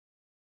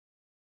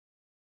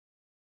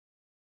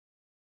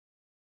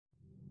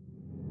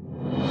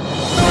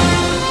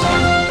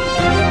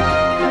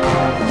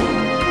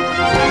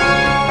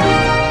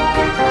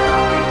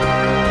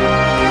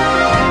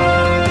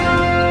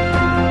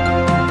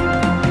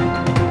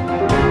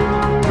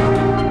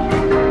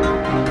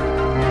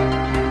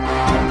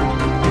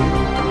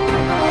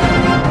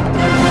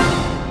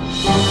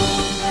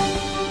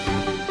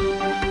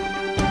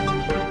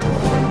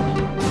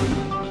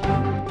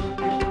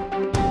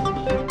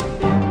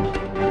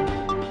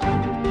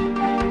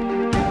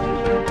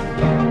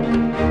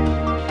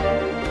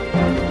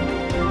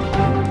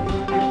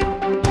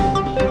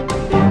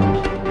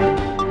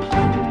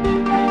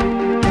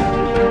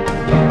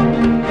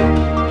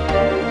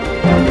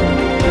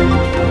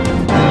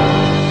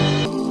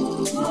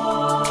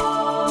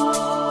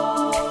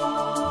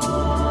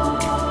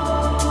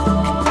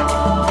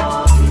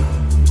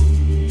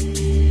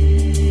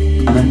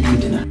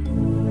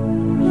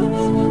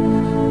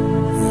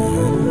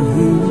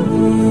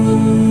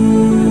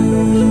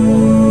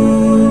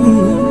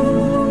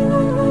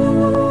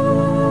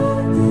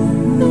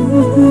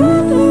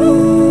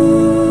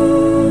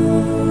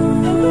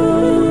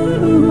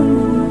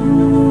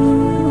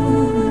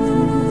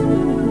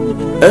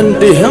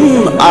እንዲህም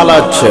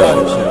አላቸው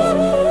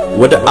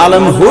ወደ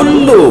ዓለም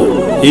ሁሉ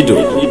ሂዱ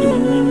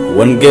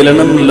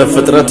ወንጌልንም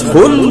ለፍጥረት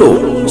ሁሉ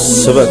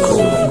ስበኩ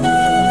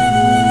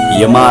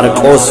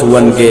የማርቆስ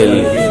ወንጌል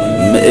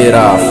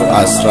ምዕራፍ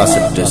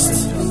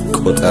 16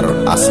 ቁጥር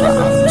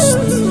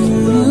 15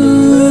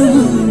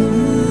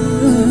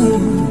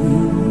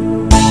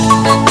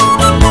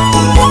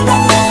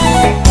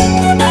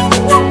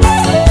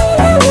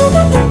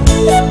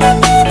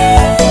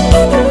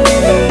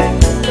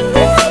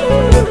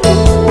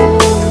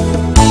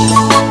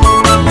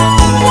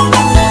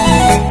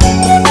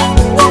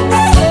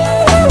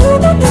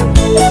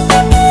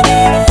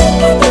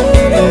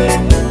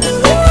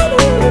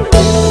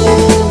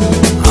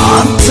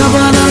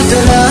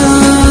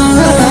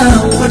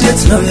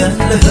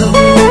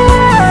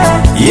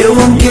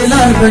 የወንጌል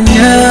አርበኛ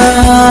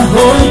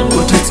ሆይ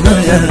ወዴት ነው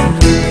ያለው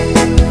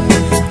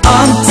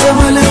አንተ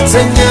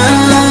መልእክተኛ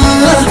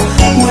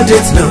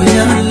ወዴት ነው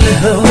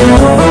ያለው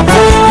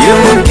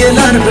የወንጌል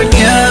አርበኛ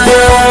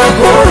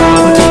ሆይ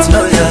ወዴት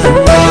ነው ያለው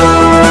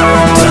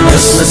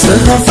ተነስ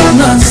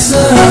መጽሐፉን አንሳ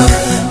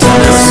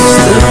ተነስ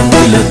ምስጢሩን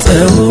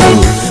ግለጠው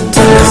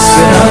ተነስ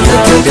ግራ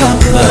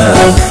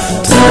ለተጋባው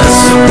ተነስ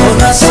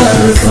ልቦና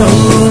አሳርፈው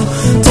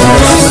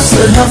ተነስ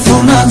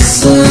መጽሐፉን አንሳ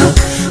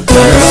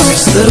ተነስ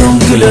ምስጢሩን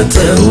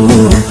ግለጠው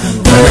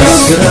ተነስ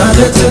ግራ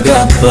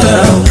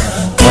ለተጋባው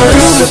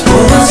ተነስ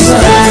ልቦና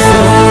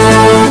አሳርፈው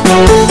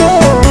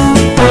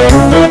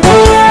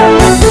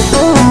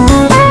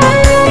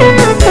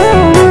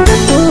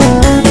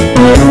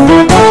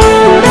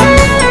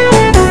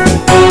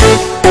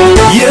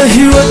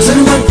የህይወትን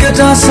መንገድ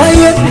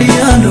አሳየን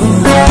እያሉ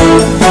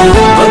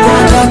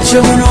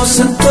በጓዳቸው ነው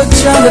ስንቶች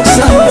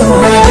ያለቅሳሉ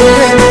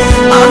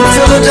አንተ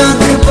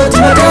በዳንክበት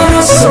መዳን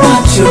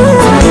አስባቸው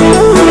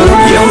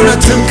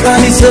የእውነትን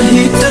ቃል ይዘህ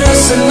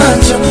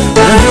ይድረስላቸው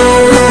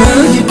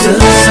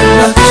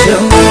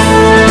ይድረስላቸው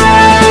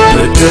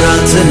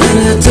ብድራትህን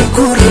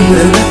ትኩር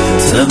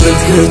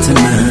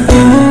ተመልከትና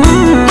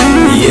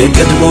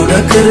የቀድሞ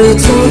ነገር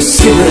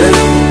ተወስበ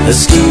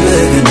እስኪ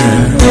እንደገና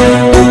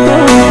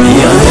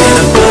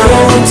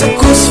ያነበረው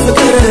ትኩስ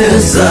ፍቅር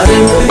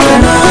ዛሬም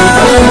ገና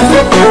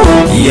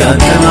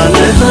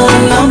ያቀናልሃል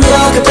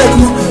አምላክ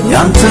ደግሞ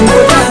ያንተን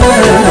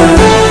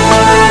ጎዳና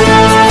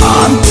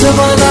አንተ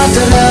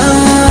ባላደራ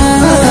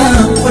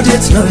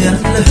ወዴት ነው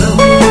ያለው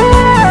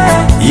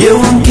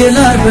የወንጌል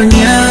አርበኛ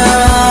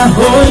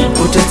ሆይ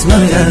ወዴት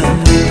ነው ያለው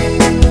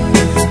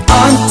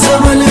አንተ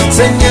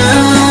መልእክተኛ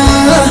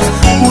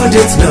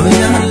ወዴት ነው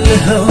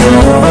ያለው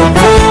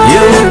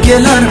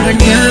የወንጌል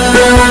አርበኛ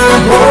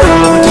ሆይ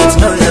ወዴት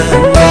ነው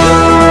ያለው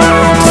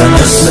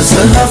ተነስ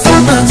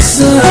መጽሐፉን አንሳ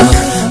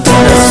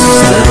ተነስ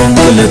ምስጢሩን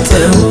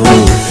ግለጠው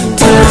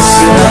ተነስ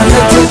ግራ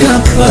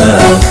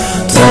ለተጋባው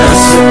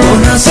ተነስ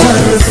ልቦና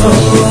አሳርፈው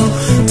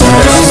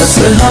ተነስ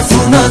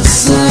መጽሐፉን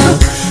አንሳ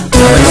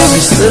ተነስ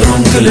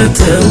ምስጢሩን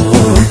ግለጠው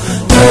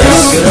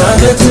ተነስ ግራ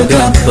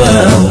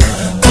ለተጋባው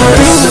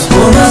ተነስ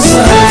ልቦና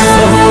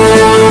አሳርፈው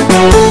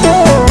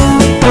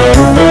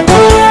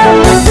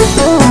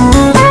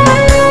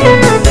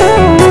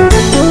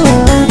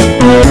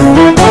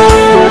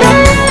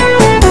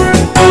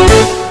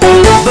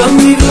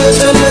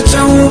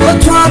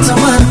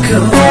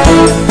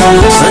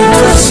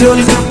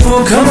ሲልግቡ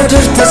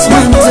ከመድር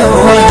ተስማምተው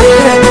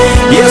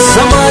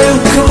የሰማዩን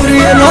ክብር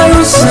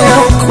የላዩን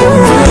ሲያውቁ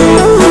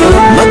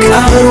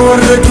መቃብር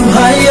ወረዱ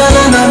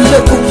ኃያላን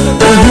አለቁ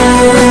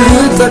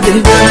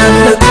ጠግበን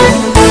አለቁ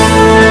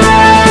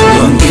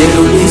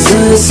ወንጌሉን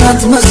ይዘህ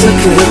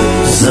ሳትመሰክር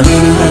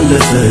ዘመን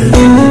አለፈ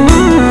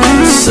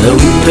ሰው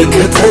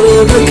እንደቀጠለ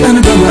በቀን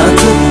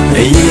በማታ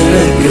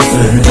እየረገፈ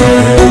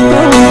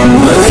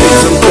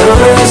መሬቱን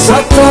ቀረ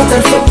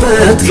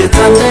ሳታተርፍበት ጌታ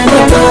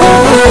እንደመጣ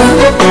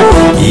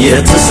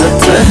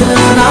የተሰጠህን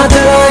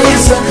አደራ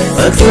ይዘህ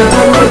ፈጥነህ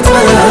ወጣ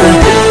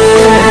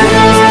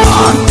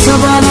አንተ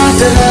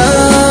ባላደራ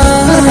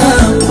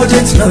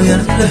ወዴት ነው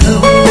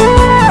ያለው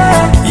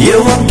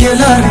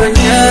የወንጌል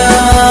አርበኛ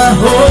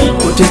ሆይ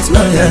ወዴት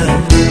ነው ያለው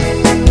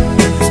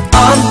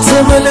አንተ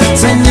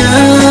መልእክተኛ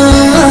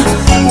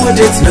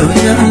ወዴት ነው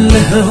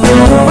ያለው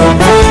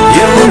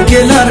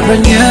የወንጌል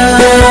አርበኛ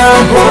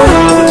ሆይ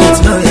ወዴት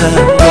ነው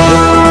ያለው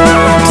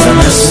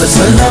ተነስ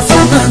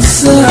መጽሐፉን አንሳ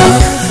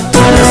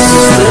ተነስ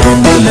ምስጢሩን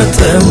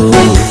ግለጠው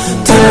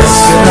ተነስ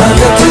ግራ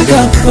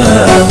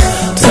ለተጋባው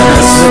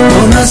ተነስ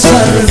ልቦና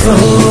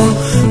አሳርፈው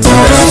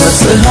ተነስ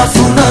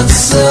መጽሐፉን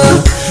አንሳ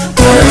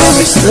ተነስ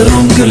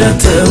ምስጢሩን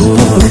ግለጠው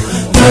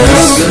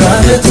ተነስ ግራ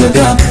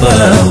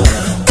ለተጋባው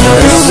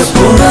ተነስ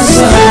ልቦና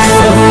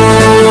አሳርፈው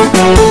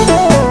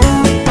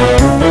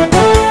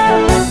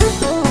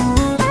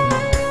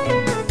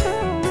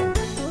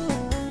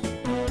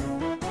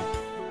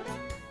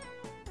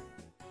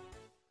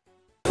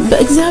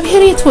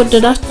በእግዚአብሔር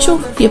የተወደዳችሁ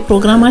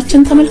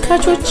የፕሮግራማችን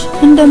ተመልካቾች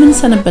እንደምን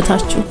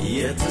ሰነበታችሁ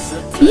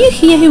ይህ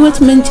የህይወት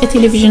ምንጭ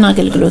ቴሌቪዥን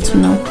አገልግሎት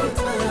ነው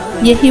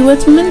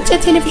የህይወት ምንጭ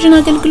ቴሌቪዥን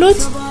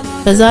አገልግሎት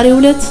በዛሬው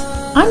ዕለት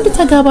አንድ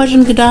ተጋባዥ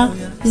እንግዳ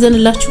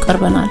ይዘንላችሁ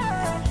ቀርበናል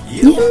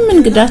ይህም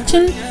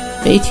እንግዳችን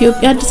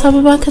በኢትዮጵያ አዲስ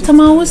አበባ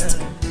ከተማ ውስጥ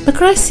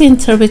በክራይስት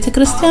ሴንተር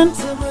ቤተክርስቲያን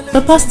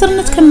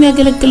በፓስተርነት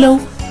ከሚያገለግለው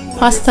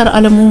ፓስተር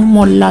አለሙ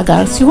ሞላ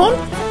ጋር ሲሆን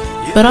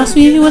በራሱ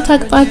የህይወት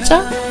አቅጣጫ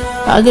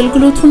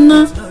በአገልግሎቱና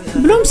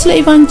ብሎም ስለ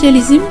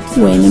ኢቫንጀሊዝም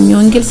ወይንም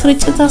የወንጌል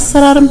ስርጭት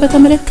አሰራርን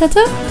በተመለከተ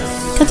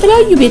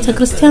ከተለያዩ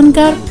ቤተክርስቲያን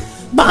ጋር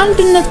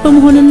በአንድነት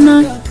በመሆንና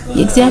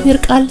የእግዚአብሔር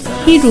ቃል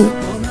ሂዱ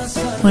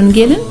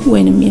ወንጌልን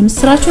ወይንም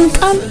የምስራቹን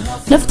ቃል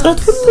ለፍጥረት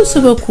ሁሉ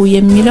ስበኩ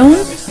የሚለውን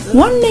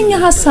ዋነኛ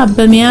ሐሳብ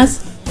በመያዝ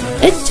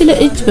እጅ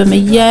ለእጅ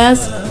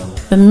በመያያዝ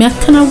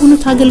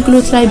በሚያከናውኑት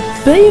አገልግሎት ላይ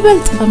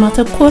በይበልጥ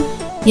በማተኮር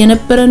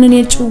የነበረንን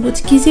የጭውውት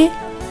ጊዜ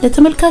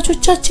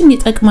ለተመልካቾቻችን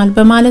ይጠቅማል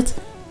በማለት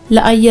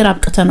ለአየር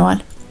አብቅተነዋል።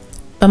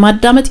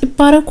 በማዳመጥ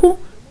ይባረኩ።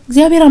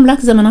 እግዚአብሔር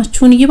አምላክ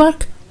ዘመናችሁን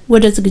ይባርክ።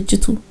 ወደ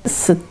ዝግጅቱ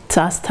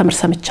ስታስተምር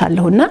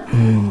ሰምቻለሁና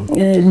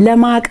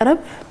ለማቅረብ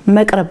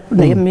መቅረብ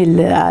የሚል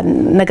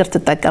ነገር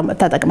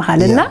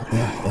ተጠቅመሃልና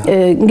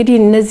እንግዲህ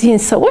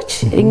እነዚህን ሰዎች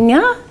እኛ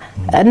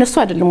እነሱ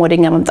አይደለም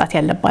ወደኛ መምጣት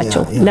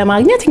ያለባቸው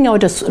ለማግኘት እኛ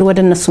ወደ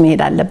እነሱ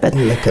መሄድ አለበት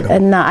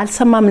እና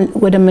አልሰማም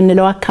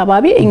ወደምንለው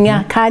አካባቢ እኛ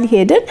ካል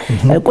ሄደን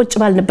ቁጭ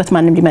ባልንበት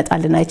ማንንም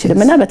ሊመጣልን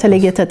አይችልምና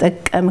በተለይ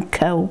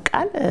የተጠቀምከው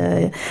ቃል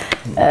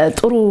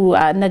ጥሩ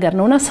ነገር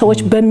ነውና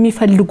ሰዎች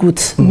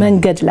በሚፈልጉት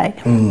መንገድ ላይ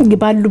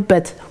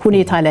ባሉበት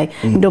ሁኔታ ላይ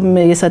እንደም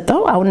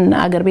የሰጠው አሁን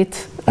አገር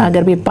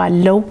ቤት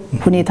ባለው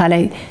ሁኔታ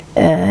ላይ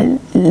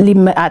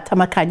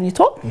ተመካኝቶ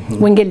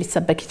ወንጌል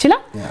ሊሰበክ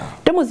ይችላል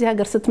ደሞ እዚህ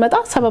ሀገር ስትመጣ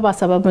ሰበብ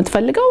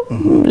የምትፈልገው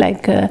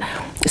ላይክ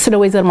ስለ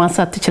ወይዘር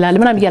ማንሳት ትችላል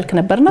ምናም ይያልክ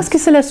ነበርና እስኪ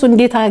ስለሱ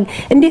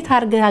እንዴት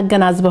አርገህ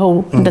አገናዝበው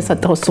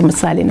እንደሰጠው እሱ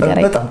ምሳሌ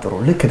ንገረኝ። በጣም ጥሩ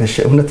ልክ ነሽ።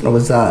 እውነት ነው።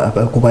 በዛ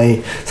በጉባኤ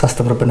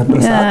ሳስተምርበት ነበር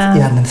ሰዓት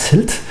ያንን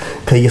ስልት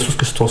ከኢየሱስ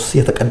ክርስቶስ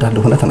የተቀዳ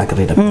እንደሆነ ተናግሬ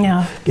ነበር።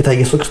 ጌታ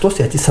ኢየሱስ ክርስቶስ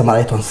ያቺ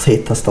ሰማራይቷን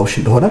ሴት ታስታውሽ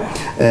እንደሆነ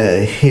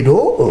ሄዶ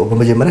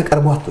በመጀመሪያ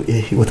ቀርቧት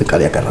የህይወት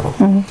ቃል ያቀረበው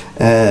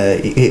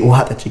ውሃ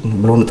ጠጪኝ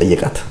ብሎ ነው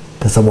ጠየቃት።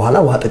 ከዛ በኋላ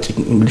ውሃ ጠጪኝ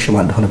እንግሊሽ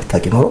ማን እንደሆነ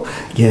ብታቂ ኖሮ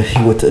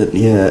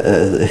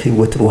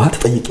የህይወት ውሃ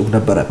ተጠይቂው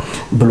ነበር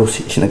ብሎ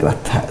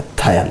ሲነግራት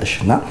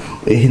ታያለሽና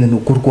ይሄንን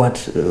ጉርጓድ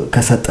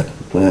ከሰጠን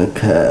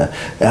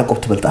ከያዕቆብ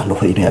ትበልጣለህ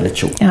ወይ ነው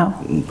ያለችው።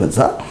 በዛ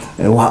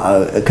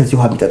ከዚህ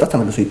ውሃ የሚጠጣ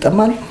ተመልሶ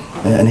ይጠማል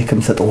እኔ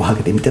ከሚሰጠው ውሃ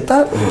ግን የሚጠጣ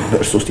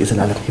በእርሱ ውስጥ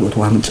የዘላለም ህይወት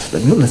ውሃ ምንጭ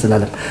ስለሚሆን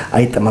ለዘላለም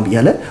አይጠማም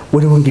ይያለ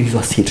ወደ ወንጌል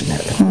ይዟት ሲሄድ ነው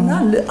ያለና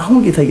አሁን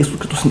ጌታ ኢየሱስ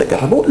ክርስቶስ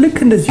እንደቀረበው ልክ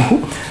እንደዚሁ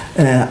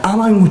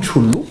አማኞች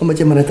ሁሉ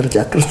በመጀመሪያ ደረጃ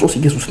ክርስቶስ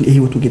ኢየሱስን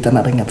የህይወቱ ጌታና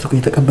ዳኛ አድርጎ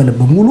የተቀበለ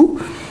በሙሉ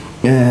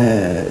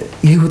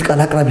የህይወት ቃል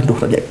አቅራቢ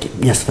እንደሆነ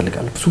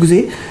ያስፈልጋል። ብዙ ጊዜ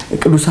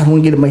ቅዱሳን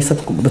ወንጌል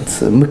የማይሰብኩበት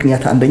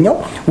ምክንያት አንደኛው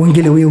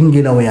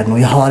ወንጌላውያን ነው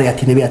የሐዋርያት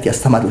የነቢያት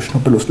ያስተማሪዎች ነው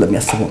ብሎ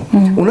ስለሚያስቡ ነው።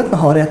 እውነት ነው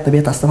ሐዋርያት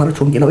ነቢያት አስተማሪዎች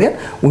ወንጌላውያን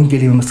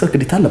ወንጌል የመመስከር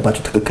ግዴታ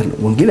አለባቸው። ትክክል ነው።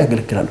 ወንጌል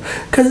ያገለግላሉ።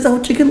 ከዛ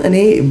ውጪ ግን እኔ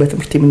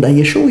በትምህርቴም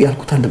እንዳየሽው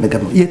ያልኩት አንድ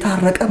ነገር ነው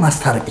የታረቀ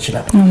ማስታረቅ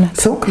ይችላል።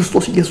 ሰው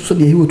ክርስቶስ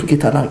ኢየሱስን የህይወቱ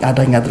ጌታና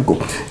አዳኝ አድርጎ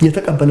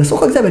የተቀበለ ሰው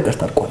ከእግዚአብሔር ጋር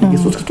ታርቋል።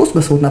 ኢየሱስ ክርስቶስ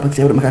በሰውና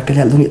በእግዚአብሔር መካከል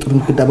ያለውን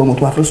የጥሩን ግዳ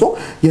በሞቱ አፍርሶ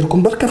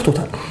የርቁን በር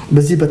ከፍቶታል።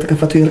 በዚህ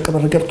በተከፈተው የርቅ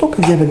በር ገብቶ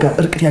ከእግዚአብሔር ጋር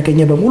እርቅ ያገኘ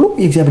በሙሉ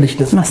የእግዚአብሔር ልጅ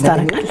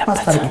ማስታረቅ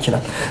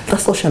ይችላል።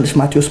 ታስታውሻለሽ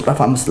ማቴዎስ ምዕራፍ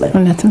 5 ላይ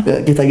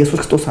ጌታ ኢየሱስ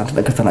ክርስቶስ አንድ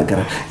ነገር ተናገረ።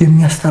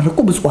 የሚያስታርቁ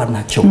ብፁዓን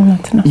ናቸው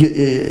ምንድን ነው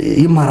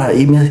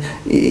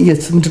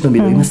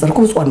የሚለው የሚያስታርቁ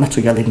ብፁዓን ናቸው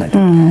እያለ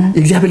ይናገራል።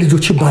 የእግዚአብሔር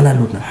ልጆች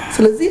ይባላሉና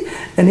ስለዚህ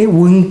እኔ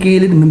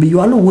ወንጌልን ምን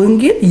ብየዋለሁ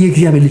ወንጌል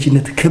የእግዚአብሔር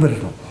ልጅነት ክብር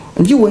ነው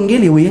እንጂ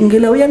ወንጌል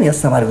የወንጌላውያን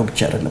ያስተማረው ብቻ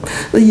አይደለም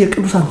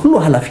የቅዱሳን ሁሉ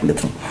ኃላፊነት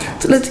ነው።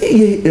 ስለዚህ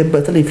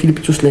በተለይ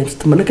ፊልጵስዩስ ላይ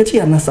ስትመለከቺ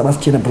ያን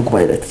ሐሳባችን ነበር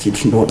ጉባኤ ላይ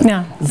ተሲልሽ እንደሆነ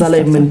እዛ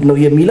ላይ ምን ነው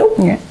የሚለው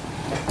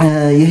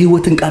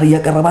የህይወትን ቃል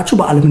ያቀረባችሁ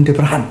በዓለም እንደ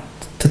ብርሃን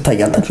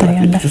ትታያላችሁ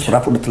ፊልጵስዩስ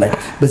ምዕራፍ 2 ላይ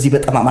በዚህ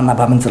በጠማማና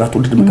በመንዝራ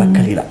ትውልድ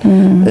መካከል ይላል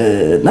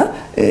እና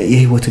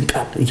የህይወትን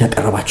ቃል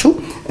ያቀረባችሁ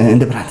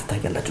እንደ ብርሃን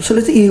ትታያላችሁ።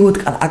 ስለዚህ የህይወት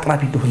ቃል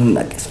አቅራቢ እንደሆነ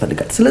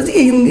ያስፈልጋል። ስለዚህ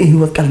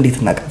የህይወት ቃል እንዴት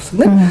እናቀርብ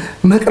ስንል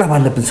መቅረብ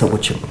አለብን።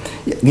 ሰዎች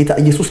ጌታ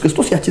ኢየሱስ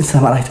ክርስቶስ ያችን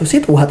ሰማራይቷ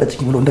ሴት ውሃ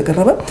ጠጪኝ ብሎ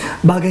እንደቀረበ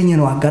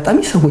ባገኘነው አጋጣሚ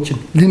ሰዎችን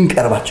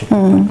ልንቀርባቸው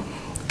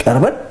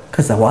ቀርበን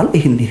ከዛ በኋላ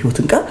ይሄን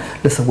የህይወትን ቃል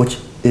ለሰዎች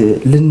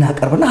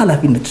ልናቀርብና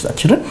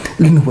ኃላፊነታችንን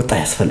ልንወጣ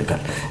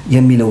ያስፈልጋል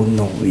የሚለው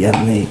ነው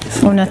ያኔ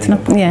እውነት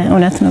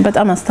ነው።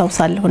 በጣም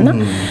አስተዋውሳለሁና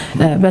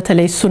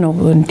በተለይ እሱ ነው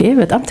እንዴ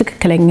በጣም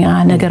ትክክለኛ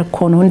ነገር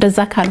ሆኖ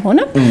እንደዛ ካልሆነ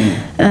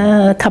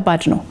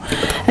ከባድ ነው።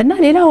 እና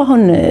ሌላው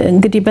አሁን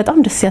እንግዲህ በጣም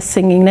ደስ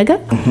ያሰኘኝ ነገር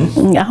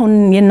አሁን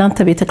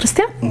የናንተ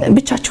ቤተክርስቲያን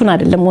ብቻችሁን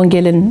አይደለም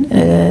ወንጌልን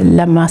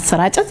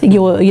ለማሰራጨት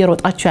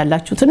እየሮጣችሁ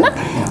ያላችሁትና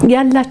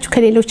ያላችሁ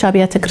ከሌሎች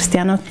አብያተ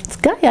ክርስቲያናት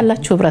ጋር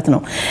ያላችሁ ህብረት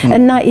ነው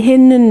እና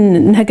ይሄንን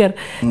ነገር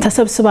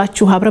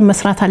ተሰብስባችሁ አብረን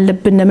መስራት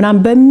አለብን ምናም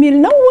በሚል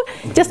ነው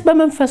just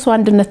በመንፈሱ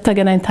አንድነት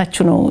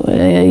ተገናኝታችሁ ነው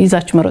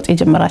ይዛችሁ መሮጥ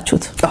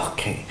የጀመራችሁት?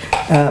 ኦኬ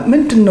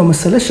ምንድነው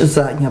መሰለሽ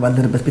እዛኛ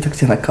ባለንበት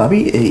ቤተክርስቲያን አካባቢ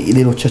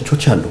ሌሎች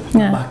ቸርቾች አሉ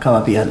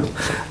በአካባቢ ያሉ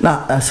እና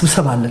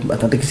ስብሰባ አለን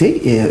በአንድ ጊዜ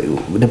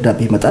ደብዳቤ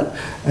ይመጣል።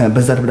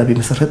 በዛ ደብዳቤ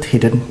መሰረት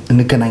ሄደን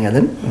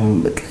እንገናኛለን።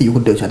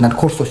 የጉዳዮች አንድ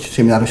ኮርሶች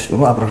ሴሚናሮች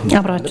ነው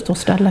አብራችሁ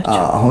ተወስዳላችሁ።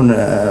 አሁን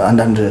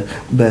አንዳንድ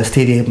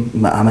በስቴዲየም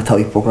አመታዊ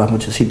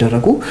ፕሮግራሞች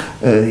ሲደረጉ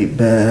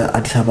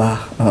በአዲስ አበባ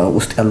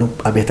ውስጥ ያሉ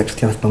አብያተ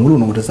ክርስቲያናት በሙሉ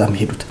ነው ወደዛ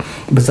የሚሄዱት።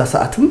 በዛ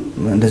ሰዓትም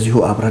እንደዚሁ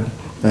አብረን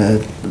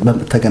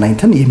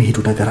ተገናኝተን የሚሄዱ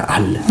ነገር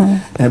አለ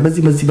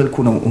በዚህ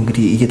መልኩ ነው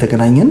እንግዲህ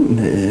እየተገናኘን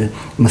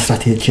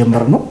መስራት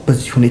የጀመርነው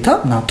በዚህ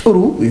ሁኔታና ጥሩ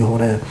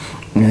የሆነ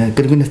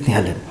ግንኙነት ነው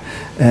ያለን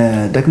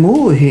ደግሞ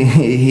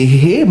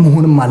ይሄ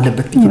መሆንም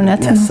አለበት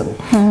ያስበው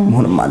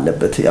መሆንም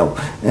አለበት ያው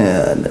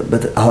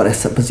በሐዋርያ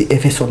በዚህ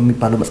ኤፌሶን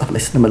የሚባለው መጽሐፍ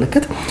ላይ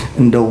ስንመለከት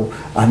እንደው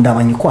አንድ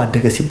አማኝ እኮ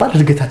አደገ ሲባል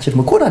እድገታችን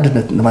መቆር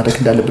አንድነት ማድረግ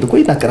እንዳለበት እኮ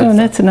ይናገራል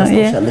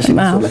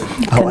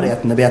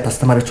ሐዋርያት ነቢያት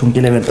አስተማሪዎች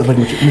ወንጌላውያን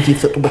እረኞች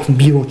የተሰጡበትን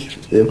ቢሮች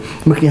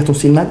ምክንያቱም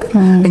ሲናገር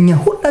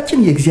እኛ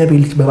ሁላችን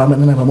የእግዚአብሔር ልጅ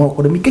በማመንና በማወቅ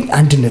ወደሚገኝ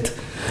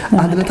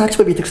አንድነታችን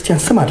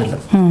በቤተክርስቲያን ስም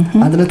አይደለም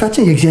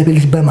አንድነታችን የእግዚአብሔር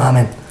ልጅ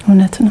በማመን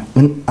እውነት ነው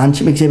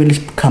አንቺም እግዚአብሔር ልጅ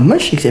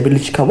ካመንሽ እግዚአብሔር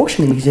ልጅ ካወቅሽ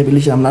እኔም እግዚአብሔር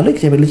ልጅ አምናለሁ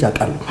እግዚአብሔር ልጅ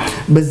አውቃለሁ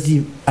በዚህ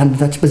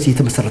አንድነታችን በዚህ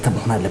የተመሰረተ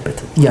መሆን አለበት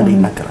ያለ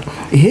ይናገራል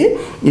ይሄ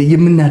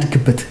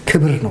የምናድግበት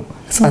ክብር ነው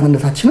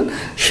ህፃንነታችንን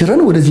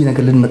ሽረን ወደዚህ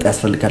ነገር ልንመጣ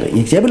ያስፈልጋል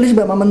የእግዚአብሔር ልጅ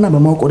በማመንና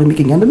በማወቅ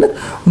ወደሚገኝ አንድነት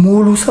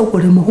ሙሉ ሰው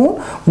ወደ መሆን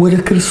ወደ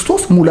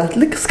ክርስቶስ ሙላት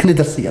ልክ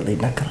እስክንደርስ ያለ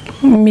ይናገራል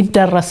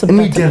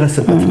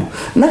የሚደረስበት ነው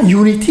እና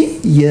ዩኒቲ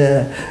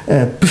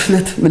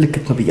የብስለት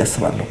ምልክት ነው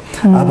ብያስባለሁ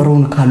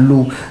አብረውን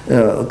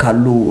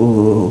ካሉ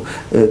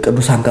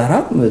ቅዱሳን ጋራ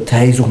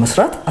ተያይዞ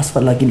መስራት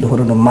አስፈላጊ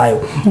እንደሆነ ነው ማየው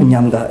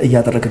እኛም ጋር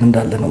እያደረግን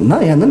እንዳለ ነውና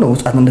ያንን ነው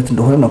ህፃንነት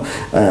እንደሆነ ነው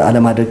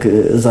አለማደግ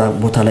እዛ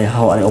ቦታ ላይ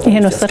ሐዋርያው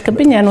ይሄን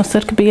ወሰርክብኝ ያን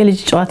ወሰርክብኝ የልጅ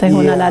ጨዋታ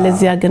ይሆናል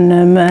አለዚያ ግን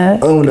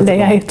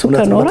ለያይቱ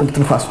ከኖረ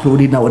ትንፋስ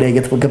ወዲና ወዲያ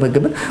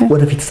እየተፈገበገበን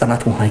ወደፊት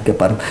ህፃናት መሆን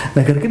አይገባንም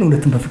ነገር ግን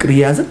እውነትን በፍቅር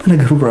እያያዝን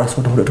ነገር ሁሉ ራስ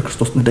ወደ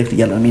ክርስቶስ እንደግት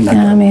ያለ ነው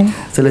ይናገራል አሜን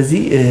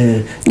ስለዚህ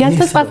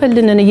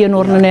ያልተጻፈልንን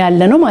እየኖርን ነው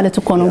ያለ ነው ማለት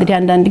እኮ ነው እንግዲህ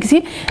አንድ ጊዜ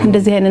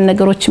እንደዚህ አይነት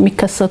ነገሮች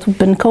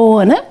የሚከሰቱብን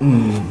ከሆነ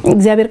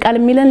እግዚአብሔር ቃል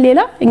የሚለን ሌላ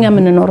እኛ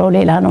የምንኖረው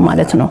ሌላ ነው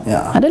ማለት ነው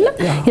አይደለ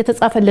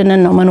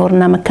የተጻፈልንን ነው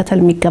መኖርና መከተል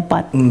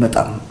የሚገባን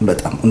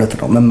በጣም እውነት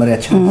ነው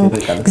መመሪያችን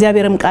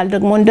እግዚአብሔርም ቃል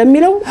ደግሞ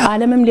እንደሚለው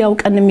ዓለምም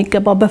ሊያውቀን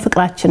የሚገባው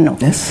በፍቅራችን ነው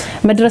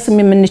መድረስም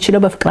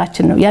የምንችለው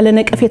በፍቅራችን ነው ያለ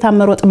ነቀፌታ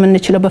መሮጥ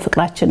የምንችለው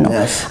በፍቅራችን ነው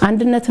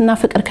አንድነትና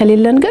ፍቅር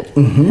ከሌለን ግን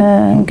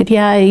እንግዲህ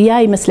ያ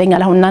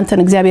ይመስለኛል አሁን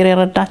እናንተን እግዚአብሔር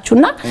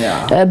ይረዳችሁና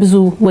ብዙ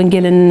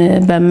ወንጌልን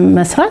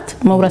በመስራት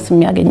መውረስ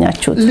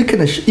የሚያገኛችሁ ልክ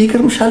ነሽ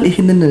ይገርምሻል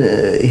ይሄንን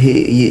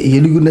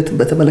የልዩነት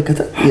በተመለከተ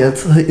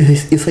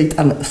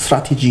የሰይጣን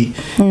ስትራቴጂ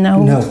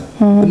ነው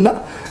እና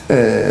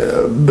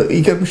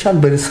ይገርምሻል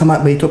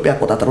በኢትዮጵያ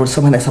አቆጣጠር ወደ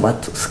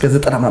 87 እስከ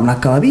 90 ምናምን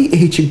አካባቢ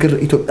ይሄ ችግር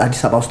ኢትዮጵያ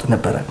አዲስ አበባ ውስጥ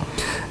ነበር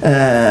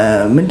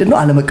ምንድነው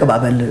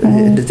አለመቀባበል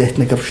እንደዚህ አይነት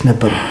ነገሮች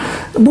ነበሩ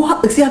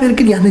እግዚአብሔር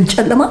ግን ያንን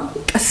ጨለማ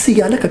ቀስ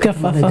ያለ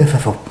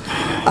ከገፈፈው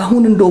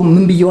አሁን እንደው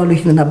ምን ቢያዋለው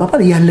ይሄንን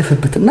አባባል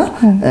ያለፈበትና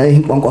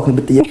ይሄን ቋንቋ ግን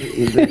በጥያቄ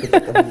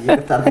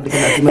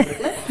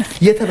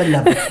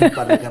የተበላበት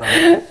ነገር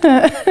አለ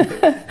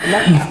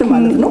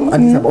ማለት ነው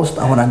አዲስ አበባ ውስጥ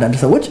አሁን አንዳንድ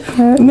ሰዎች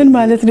ምን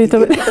ማለት ነው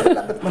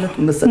የተበላበት ማለት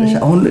መሰለሽ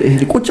አሁን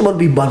ቁጭ በሉ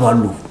ይባሉ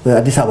አሉ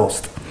አዲስ አበባ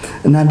ውስጥ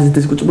እና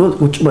እንደዚህ ቁጭ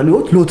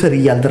በሉት ሎተሪ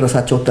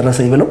ያልደረሳቸው ደረሰ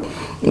ይብለው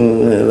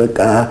በቃ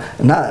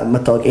እና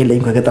መታወቂያ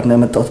የለኝም ከገጠር ነው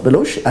የመጣሁት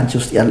ብለውሽ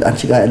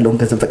አንቺ ጋር ያለውን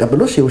ገንዘብ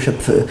ተቀብለውሽ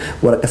የውሸት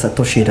ወረቀት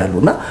ሰጥተውሽ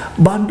ይሄዳሉና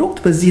በአንድ ወቅት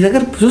በዚህ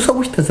ነገር ብዙ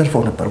ሰዎች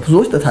ተዘርፈው ነበር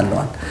ብዙዎች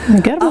ተታለዋል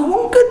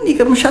አሁን ግን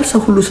ይገርምሻል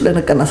ሰው ሁሉ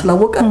ስለነቀና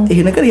ስላወቀ ይሄ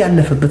ነገር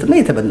ያለፈበትና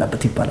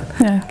የተበላበት ይባላል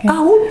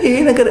አሁን ይሄ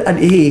ነገር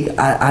ይሄ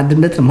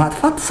አንድነት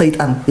ማጥፋት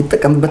ሰይጣን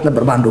ይተቀምበት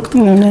ነበር በአንድ ወቅት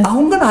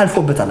አሁን ግን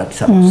አልፎበታል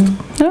አዲስ አበባ ውስጥ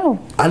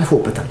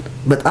አልፎበታል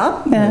በጣም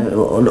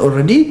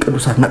ኦሬዲ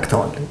ቅዱሳን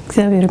ነቅተዋል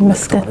እግዚአብሔር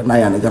ይመስገን እና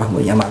ያ ነገር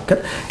አሁን ያማከል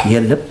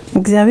የለም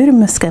እግዚአብሔር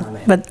ይመስገን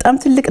በጣም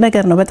ትልቅ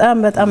ነገር ነው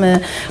በጣም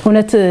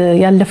እውነት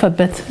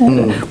ያለፈበት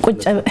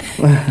ቁጭ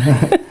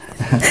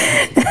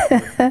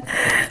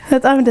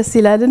በጣም ደስ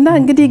ይላልና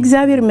እንግዲህ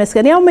እግዚአብሔር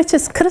ይመስገን ያው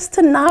መቼስ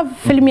ክርስትና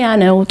ፍልሚያ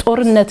ነው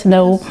ጦርነት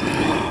ነው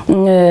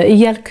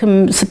እያልክም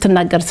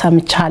ስትናገር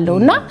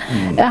ሰምቻለሁና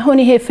አሁን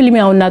ይሄ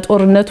ፍልሚያውና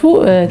ጦርነቱ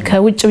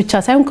ከውጭ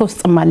ብቻ ሳይሆን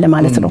ከውስጥም አለ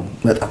ማለት ነው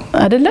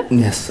አይደለ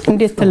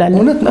እንዴት ትላለህ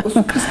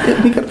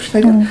የሚቀርብሽ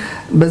ነገር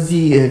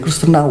በዚህ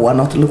ክርስትና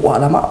ዋናው ትልቁ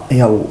ዓላማ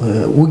ያው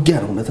ውጊያ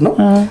ነው ማለት ነው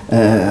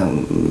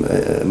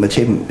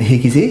መቼም ይሄ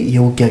ጊዜ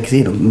የውጊያ ጊዜ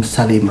ነው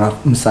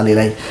ምሳሌ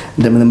ላይ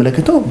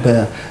እንደምንመለከተው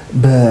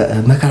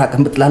በመከራ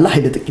ቀን ብትላላ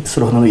ኃይለ ጥቂት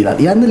ስለሆነ ነው ይላል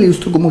ያን ሌሎች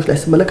ትርጉሞች ላይ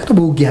ስመለከተው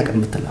በውጊያ ቀን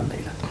ብትላላ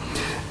ይላል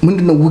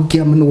ምንድነው ውጊያ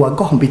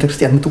የምንዋጋው አሁን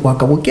ቤተክርስቲያን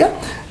የምትዋጋው ውጊያ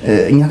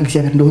እኛ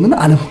ከእግዚአብሔር እንደሆነና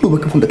ዓለም ሁሉ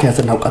በክፉ እንደተያዘ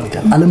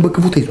እናውቃለን ዓለም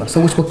በክፉ ተይዟል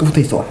ሰዎች በክፉ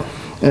ተይዘዋል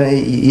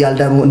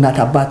ያልዳኑ እናት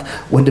አባት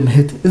ወንድም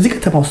እህት እዚህ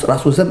ከተማ ውስጥ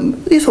ራሱ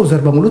የሰው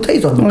ዘር በሙሉ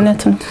ተይዟል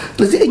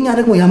ስለዚህ እኛ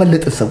ደግሞ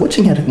ያመለጥን ሰዎች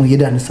እኛ ደግሞ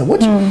የዳን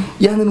ሰዎች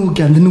ያንን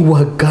ውጊያ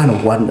እንድንዋጋ ነው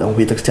ዋናው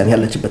ቤተክርስቲያን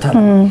ያለችበት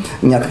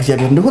እኛ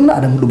ከእግዚአብሔር እንደሆነና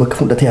ዓለም ሁሉ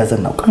በክፉ እንደተያዘ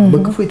እናውቃለን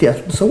በክፉ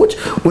የተያዙ ሰዎች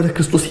ወደ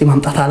ክርስቶስ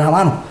የማምጣት ዓላማ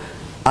ነው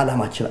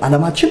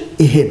ዓላማችን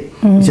ይሄን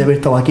እግዚአብሔር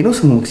ተዋጊ ነው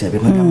ስሙ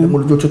እግዚአብሔር ነው ደግሞ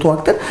ልጆቹ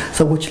ተዋግተን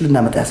ሰዎች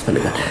ልናመጣ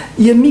ያስፈልጋል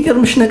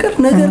የሚገርምሽ ነገር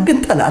ግን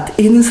ጠላት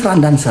ይሄንን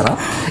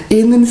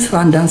ስራ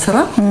እንዳንሰራ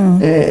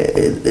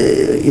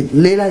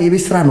ሌላ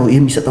የቤት ስራ ነው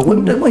የሚሰጠው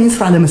ወይም ደግሞ ይሄን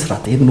ስራ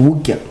ለመስራት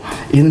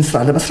ይሄንን ስራ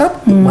ለመስራት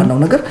ዋናው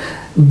ነገር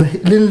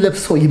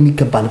ልንለብሰው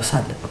የሚገባ ልብስ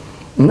አለ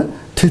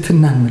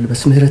ትህትናን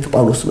መልበስ ምህረት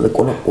ጳውሎስ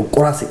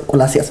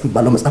ቆላሲያስ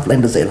የሚባለው መጽሐፍ ላይ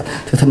እንደዛ ይላል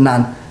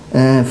ትህትናን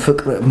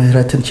ፍቅር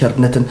ምህረትን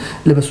ቸርነትን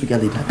ልበሱ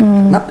እያለ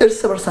ይናገራልና እርስ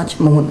በርሳችን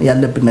መሆን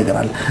ያለብን ነገር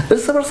አለ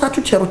እርስ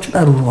በርሳችሁ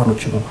ቸሮችና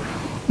ሩህሩሆች ነው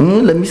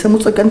ለሚሰሙ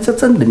ጸጋን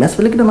ይሰጥን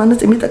ለሚያስፈልግ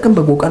ለማነጽ የሚጠቅም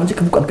በጎ ቃል እንጂ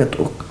ክፉ ቃል ከቶ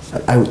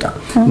አይውጣ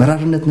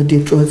መራርነት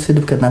ንዴት ጩኸት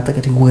ስድብ ከናንተ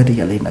ወደ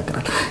እያለ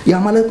ይናገራል ያ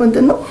ማለት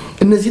ምንድነው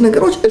እነዚህ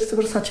ነገሮች እርስ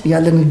በርሳችን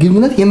ያለን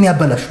ግንኙነት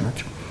የሚያበላሹ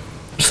ናቸው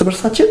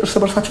እርስ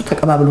በርሳችሁ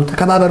ተቀባበሉ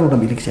ነው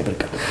የሚል እግዚአብሔር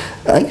ቃል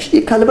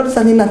እሺ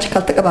ካልበርዛኔና አንቺ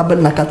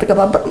ካልተቀባበልና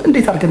ካልተቀባበልን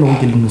እንዴት አድርገን ነው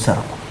ወንጌል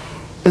የምንሰራው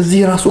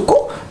እዚህ ራሱ እኮ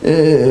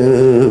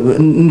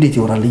እንዴት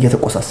ይሆናል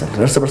እየተቆሳሰለ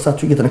እርስ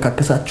በርሳችሁ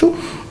እየተነካከሳችሁ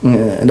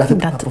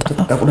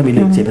እንዳትጣጣቁ ነው የሚል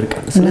እግዚአብሔር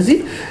ቃል ስለዚህ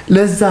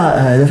ለዛ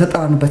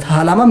ለተጣራንበት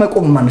ዓላማ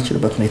መቆም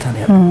ማንችልበት ሁኔታ ነው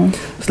ያለው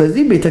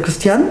ስለዚህ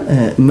ቤተክርስቲያን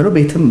ምነው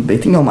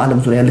በየትኛውም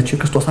ዓለም ዙሪያ ያለችው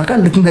ክርስቶስ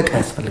አካል ልትነቃ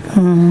ያስፈልጋል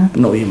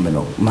ነው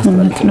የሚለው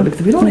ማስተላለፍ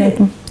መልእክት ቢኖር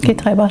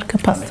ጌታ ይባርክ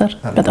ፓስተር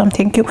በጣም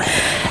ቴንክ ዩ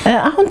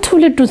አሁን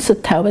ትውልዱን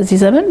ስታዩ በዚህ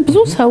ዘመን ብዙ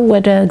ሰው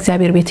ወደ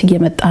እግዚአብሔር ቤት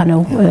እየመጣ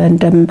ነው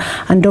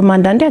እንደም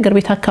አንዳንዴ አገር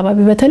ቤት አካባቢ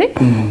በተለይ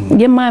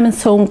የማያምን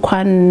ሰው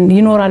እንኳን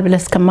ይኖራል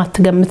ብለስ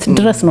ከማትገምት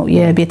ድረስ ነው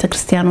የቤተ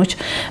ክርስቲያኖች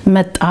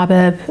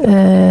መጣበብ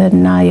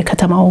እና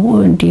የከተማው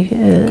እንዲ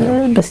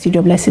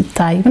በስቱዲዮም ላይ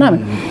ሲታይ ምናምን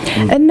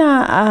እና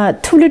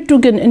ትውልዱ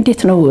ግን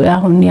እንዴት ነው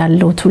አሁን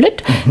ያለው ትውልድ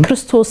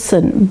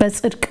ክርስቶስን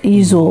በጽድቅ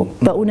ይዞ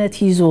በእውነት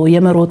ይዞ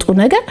የመሮጡ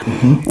ነገር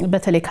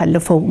በተለይ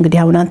ካለፈው እንግዲህ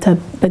አሁን አንተ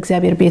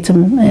በእግዚአብሔር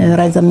ቤትም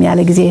ረዘም ያለ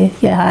ጊዜ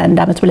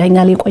የ21 አመት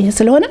ብለኛል የቆየ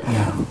ስለሆነ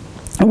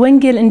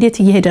ወንጌል እንዴት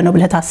እየሄደ ነው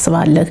ብለህ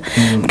ታስባለህ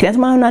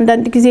ምክንያቱም አሁን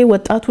አንዳንድ ጊዜ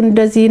ወጣቱ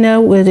እንደዚህ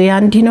ነው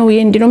ያንዲ ነው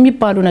የእንዲ ነው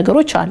የሚባሉ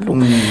ነገሮች አሉ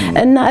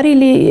እና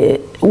ሪሊ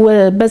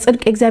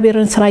በጽድቅ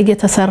እግዚአብሔርን ስራ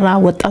እየተሰራ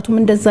ወጣቱም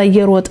እንደዛ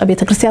እየሮጠ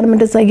ቤተክርስቲያንም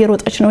እንደዛ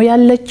እየሮጠች ነው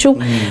ያለችው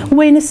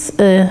ወይንስ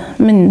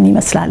ምን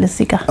ይመስላል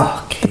እዚህ ጋር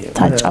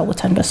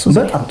ታጫውተን በሱ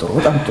በጣም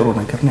ጥሩ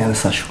ነገር ነው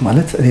ያነሳሽው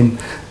ማለት እኔም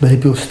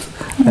በልቤ ውስጥ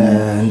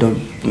እንደው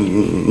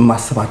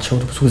ማሰባቸው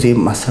ብዙ ጊዜ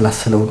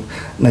ማሰላሰለው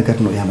ነገር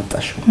ነው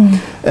ያመጣሽው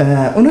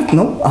እውነት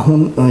ነው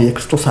አሁን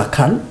የክርስቶስ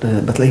አካል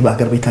በተለይ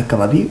በአገር ቤት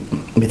አካባቢ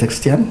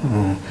ቤተክርስቲያን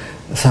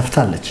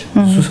ሰፍታለች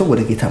ብዙ ሰው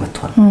ወደ ጌታ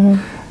መጥቷል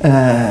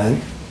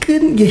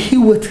ግን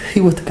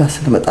የህይወት ጋር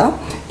ስንመጣ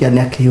ያን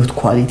ያክል ህይወት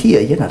ኳሊቲ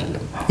ያየን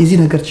አይደለም እዚህ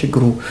ነገር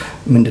ችግሩ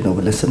ምንድነው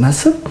ብለን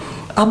ስናስብ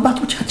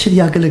አባቶቻችን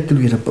ያገለግሉ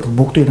የነበሩ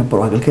በወቅቱ የነበሩ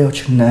አገልጋዮች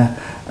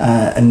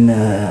እነ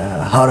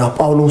ሐዋርያው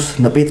ጳውሎስ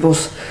እነ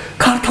ጴጥሮስ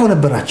ካርታው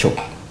ነበራቸው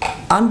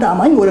አንድ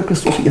አማኝ ወደ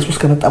ክርስቶስ ኢየሱስ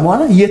ከመጣ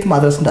በኋላ የት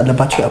ማድረስ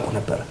እንዳለባቸው ያውቁ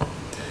ነበር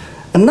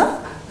እና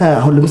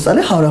አሁን ለምሳሌ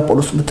ሐዋርያው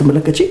ጳውሎስ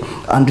ብትመለከቺ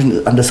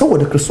አንድ ሰው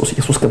ወደ ክርስቶስ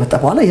ኢየሱስ ከመጣ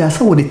በኋላ ያ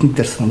ሰው ወዴት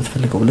እንዲደርስ ነው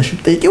የምትፈልገው ብለሽ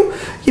ብትጠይቂው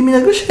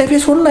የሚነግርሽ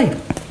ኤፌሶን ላይ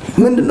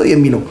ምንድነው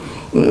የሚለው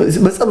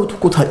በጸሎቱ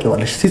እኮ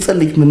ታውቂዋለሽ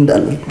ሲጸልይ ምን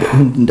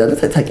እንዳለ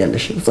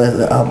ታውቂያለሽ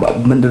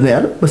ምንድነው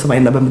ያለው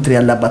በሰማይና በምድር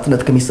ያለ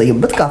አባትነት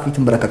ከሚሰየምበት ካፊት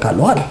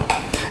እንበረከካለሁ አለ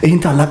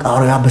ይሄን ታላቅ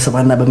አውሪያ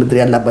በሰማይና በምድር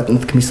ያለ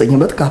አባትነት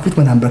ከሚሰየምበት ካፊት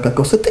ምን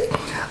አንበረከከው ስትይ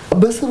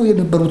በስሩ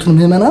የነበሩትን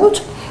ምዕመናኖች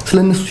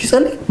ስለነሱ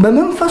ሲጸልይ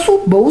በመንፈሱ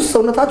በውስጥ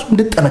ሰውነታቸው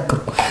እንድጠነክሩ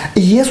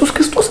ኢየሱስ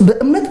ክርስቶስ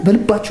በእምነት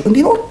በልባቸው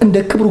እንዲኖር እንደ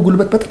ክብሩ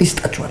ጉልበት በጥል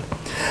ይስጣቸዋል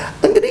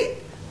እንግዲህ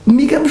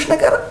የሚገርምሽ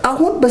ነገር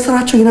አሁን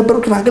በስራቸው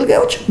የነበሩትን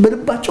አገልጋዮች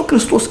በልባቸው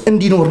ክርስቶስ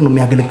እንዲኖር ነው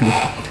የሚያገለግሉት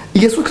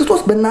ኢየሱስ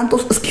ክርስቶስ በእናንተ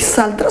ውስጥ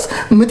እስኪሳል ድረስ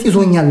ምጥ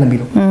ይዞኛል ነው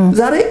የሚለው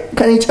ዛሬ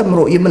ከኔ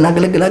ጨምሮ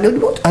የምናገለግል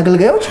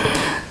አገልጋዮች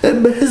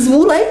በህዝቡ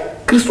ላይ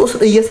ክርስቶስ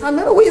እየሳለ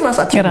ነው ወይ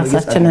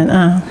ራሳችንን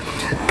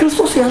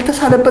ክርስቶስ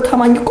ያልተሳለበት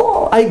አማኝ እኮ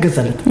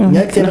አይገዛለትም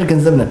የእግዚአብሔር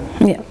ገንዘብ ነን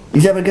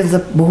የእግዚአብሔር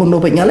ገንዘብ በሆነው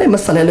በእኛ ላይ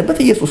መሳል ያለበት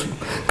ኢየሱስ ነው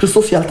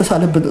ክርስቶስ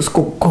ያልተሳለበት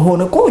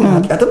ከሆነ እኮ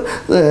ያጣጥም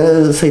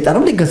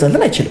ሰይጣንም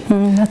ሊገዛልን አይችልም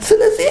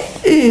ስለዚህ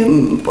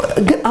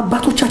ግን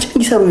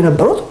አባቶቻችን ይሰሩ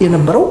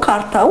የነበረው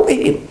ካርታው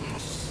ይሄ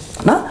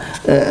እና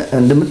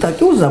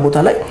እንደምታውቁ እዛ ቦታ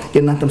ላይ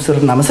የእናንተም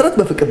ስርና መሰረት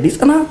በፍቅር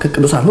ሊጽና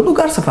ከቅዱሳን ሁሉ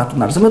ጋር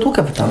ስፋቱና ርዝመቱ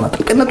ከፍታውና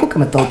ጥልቅነቱ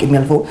ከመታወቅ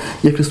የሚያልፈው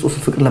የክርስቶስ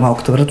ፍቅር ለማወቅ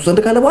ተበረቱ ዘንድ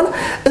ካለ በኋላ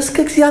እስከ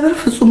እግዚአብሔር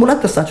ፍጹም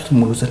ሙላት ደርሳችሁ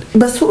ትሞሉ ዘንድ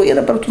በስሩ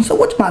የነበሩትን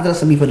ሰዎች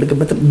ማድረስ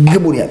የሚፈልግበት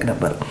ግቡን ያቅ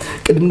ነበር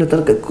ቅድም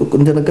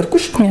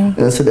እንደነገርኩሽ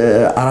ስለ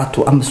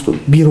 4-5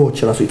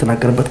 ቢሮዎች ራሱ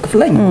የተናገረበት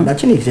ክፍል ላይ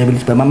ሁላችን የእግዚአብሔር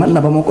ልጅ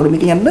በማመንና በማወቅ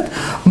የሚገኛነት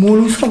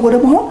ሙሉ ሰው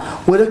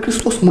ወደ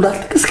ክርስቶስ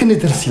ሙላት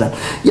እስክንደርስ ይላል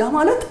ያ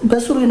ማለት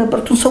በስሩ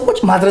የነበሩትን ሰዎች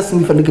ማድረስ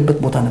የሚፈልግበት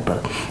ቦታ ነበር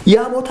ያ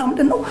ቦታ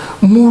ምንድነው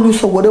ሙሉ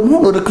ሰው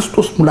ወደ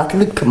ክርስቶስ ሙላት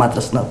ልክ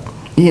ማድረስ ነው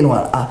ይሄ ነው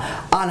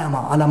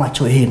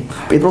ዓላማቸው ይሄ ነው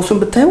ጴጥሮስን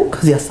ብታዩ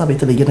ከዚህ ሐሳብ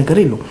የተለየ ነገር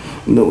የለው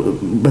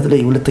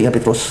በተለይ ሁለተኛ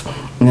ጴጥሮስ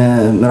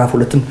ምዕራፍ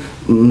 2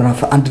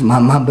 ምዕራፍ 1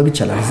 ማንበብ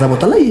ይችላል እዛ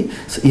ቦታ ላይ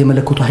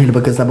የመለኮቱ ኃይል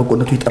በገዛ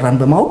በቆነቱ ይጠራን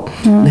በማወቅ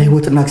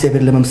ለህይወትና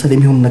እግዚአብሔር ለመምሰል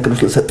የሚሆኑ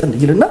ነገሮች ለሰጠን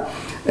ይልና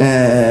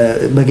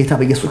በጌታ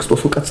በኢየሱስ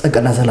ክርስቶስ ዕውቀት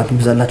ጸጋና ሰላም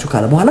ይብዛላችሁ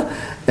ካለ በኋላ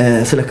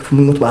ስለ ክፉ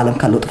ምኞት በዓለም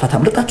ካለው ጥፋት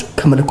አምልጣችሁ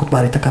ከመለኮት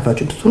ባህሪ ተካፋዮች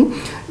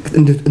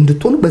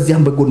እንድትሆኑ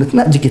በዚያም በጎነትና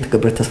እጅግ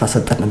የተከበረ ተስፋ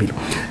ሰጠን ነው የሚለው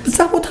እዛ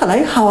ቦታ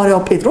ላይ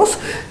ሐዋርያው ጴጥሮስ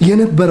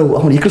የነበረው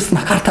አሁን የክርስትና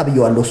ካርታ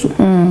በየዋለው እሱ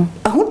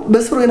አሁን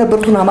በስሩ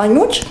የነበሩትን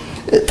አማኞች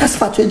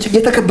ተስፋቸው እጅግ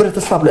የተከበረ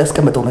ተስፋ ብሎ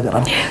ያስቀመጠው ነገር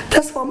አለ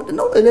ተስፋው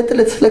ምንድነው እለት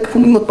ስለ ክፉ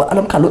ምኞት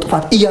በዓለም ካለው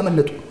ጥፋት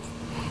እያመለጡ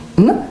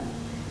እና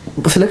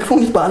ስለ ክፉ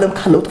ምኞት በዓለም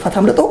ካለው ጥፋት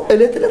አምልጠው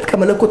እለት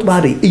ከመለኮት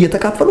ባህሪ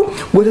እየተካፈሉ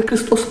ወደ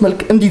ክርስቶስ መልክ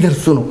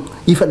እንዲደርሱ ነው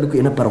ይፈልጉ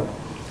የነበረው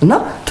እና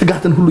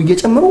ትጋትን ሁሉ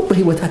እየጨመሩ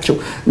በህይወታቸው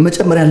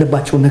መጨመር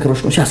ያለባቸው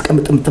ነገሮች ነው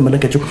ሲያስቀምጥ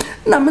የምትመለከቸው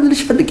እና ምን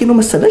ልሽ ፈልጌ ነው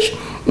መሰለሽ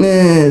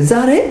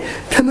ዛሬ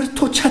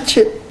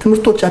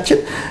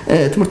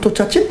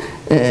ትምህርቶቻችን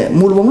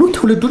ሙሉ በሙሉ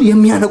ትውልዱን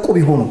የሚያነቁ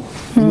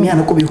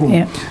ቢሆኑ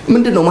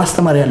ምንድነው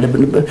ማስተማር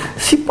ያለብን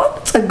ሲባል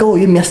ጸጋው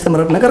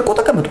የሚያስተምረን ነገር ቆ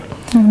ተቀምጧል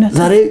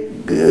ዛሬ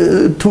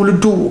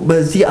ትውልዱ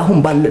በዚህ አሁን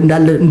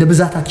እንዳለ እንደ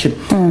ብዛታችን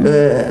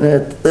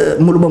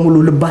ሙሉ በሙሉ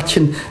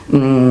ልባችን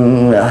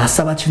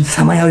ሐሳባችን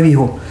ሰማያዊ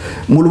ይሆን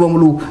ሙሉ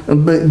በሙሉ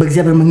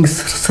በእግዚአብሔር መንግስት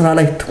ስራ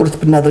ላይ ትኩረት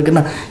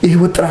ብናደርግና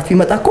የህይወት ጥራት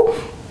ቢመጣኮ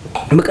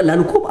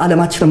በቀላሉኮ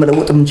ዓለማችንን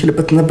መለወጥ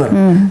የምንችልበት ነበር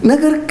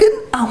ነገር ግን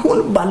አሁን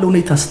ባለው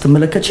ሁኔታ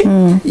ስትመለከቺ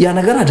ያ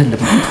ነገር አይደለም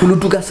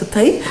ትውልዱ ጋር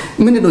ስታይ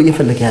ምንድነው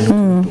እየፈለገ ያለው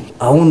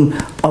አሁን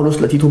ጳውሎስ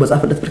ለቲቶ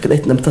በጻፈለት መልእክት ላይ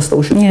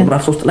እንደምታስተውሹ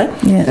ምዕራፍ 3 ላይ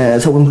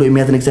ሰውን ሁሉ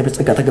የሚያድን እግዚአብሔር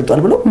ጸጋ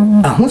ተገልጧል ብሎ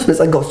አሁን ስለ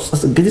ጸጋው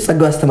እንግዲህ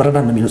ጸጋው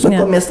ያስተምረናል ነው የሚለው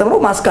ጸጋው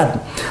የሚያስተምረው ማስካድ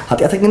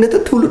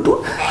ኃጢአተኝነትን ትውልዱ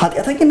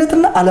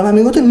ኃጢአተኝነትና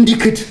ዓለማዊነትን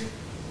እንዲክድ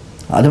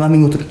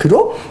ዓለማዊነትን ክዶ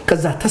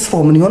ከዛ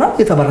ተስፋው ምን ይሆናል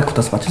የተባረከው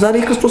ተስፋች ዛሬ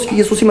ክርስቶስ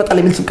ኢየሱስ ይመጣል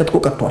የሚል ስብከት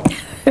ቆቀጥቷል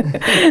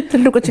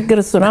ትልቁ ችግር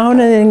እሱ ነው አሁን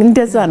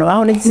እንደዛ ነው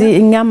አሁን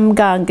እኛም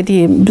ጋር እንግዲህ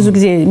ብዙ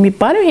ጊዜ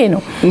የሚባለው ይሄ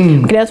ነው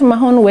ምክንያቱም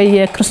አሁን ወይ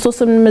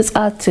ክርስቶስን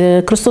መጻት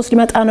ክርስቶስ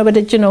ሊመጣ ነው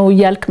በደጅ ነው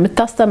ይያልክ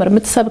ምታስተምር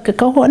ምትሰብክ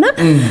ከሆነ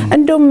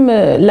እንደም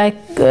ላይክ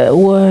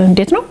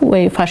እንዴት ነው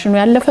ወይ ፋሽኑ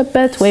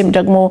ያለፈበት ወይም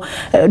ደግሞ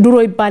ድሮ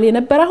ይባል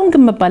የነበረ አሁን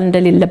ግን መባል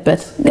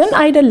እንደሌለበት ግን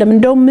አይደለም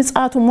እንደም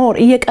መጻቱ ሞር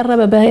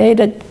እየቀረበ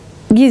በሄደ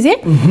ጊዜ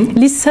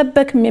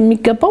ሊሰበክ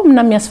የሚገባው እና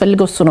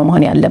የሚያስፈልገው እሱ ነው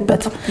መሆን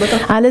ያለበት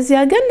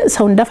አለዚያ ግን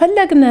ሰው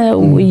እንደፈለግነው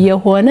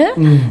የሆነ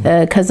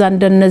ከዛ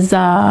እንደነዛ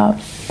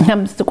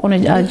አምስት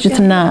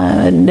ቆነጃጅትና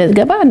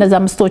እንደገባ እነዛ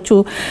አምስቶቹ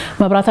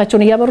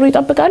መብራታቸውን ያበሩ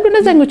ይጠብቃሉ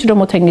እነዛኞቹ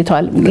ደግሞ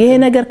ተኝተዋል ይሄ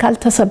ነገር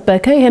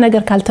ካልተሰበከ ይሄ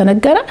ነገር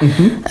ካልተነገረ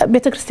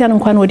ቤተክርስቲያን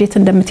እንኳን ወዴት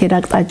እንደምትሄድ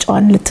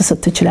አቅጣጫዋን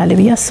ልትስት ይችላል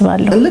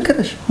በያስባለሁ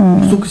ለከረሽ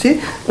ብዙ ጊዜ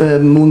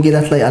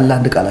ወንጌላት ላይ አለ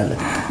አንድ ቃል አለ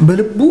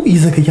በልቡ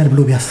ይዘገያል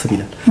ብሎ ቢያስብ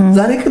ይላል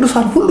ዛሬ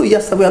ቅዱሳን ሁሉ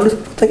ያሰቡ ያሉት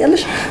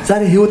ተቀያለሽ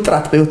ዛሬ ህይወት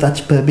ጥራት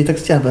በህይወታችን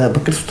በቤተክርስቲያን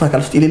በክርስቶስ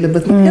አካል ውስጥ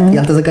የሌለበት ምክንያት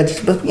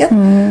ያልተዘጋጀችበት ምክንያት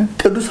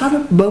ቅዱሳን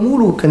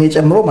በሙሉ ከኔ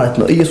ጨምሮ ማለት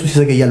ነው ኢየሱስ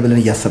ይዘገያል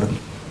ብለን ያሰብን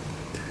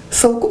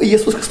ሰው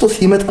ኢየሱስ ክርስቶስ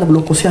ይመጣል ብሎ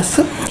እኮ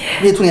ሲያስብ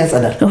ቤቱን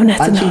ያጸዳል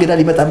አንቺ እንግዳ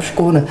ሊመጣብሽ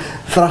ከሆነ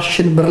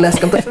ፍራሽን በር ላይ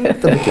አስቀምጠሽ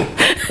ተጠብቂው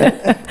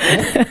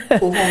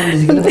ኦሆን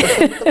እንደዚህ ግን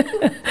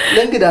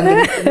ለእንግዳ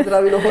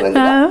እንደራዊ ለሆነ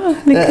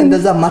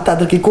እንደዛ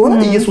ማታደርቂ ከሆነ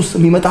ኢየሱስ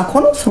የሚመጣ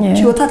ከሆነ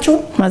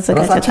ህይወታቸውን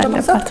ማዘጋጀት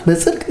አለበት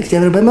በጽድቅ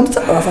እግዚአብሔር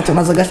በመምጣት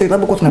ራሳቸውን አዘጋጅተው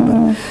ይጠብቁት ነበር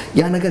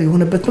ያ ነገር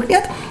የሆነበት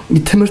ምክንያት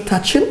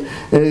ትምህርታችን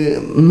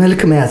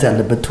መልክ መያዝ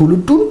ያለበት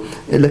ትውልዱን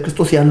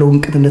ለክርስቶስ ያለውን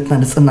ቅንነትና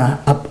ንጽህና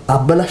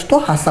አበላሽቶ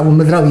ሐሳቡን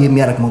ምድራዊ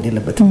የሚያረግ ነው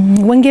የለበት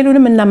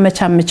ወንጌሉንም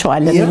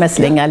እናመቻምቸዋለን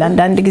ይመስለኛል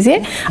አንድ ጊዜ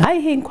አይ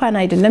ይሄ እንኳን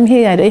አይደለም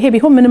ይሄ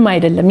ቢሆን ምንም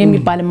አይደለም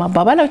የሚባል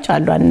ማባባላዎች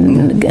አሉ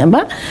አንገባ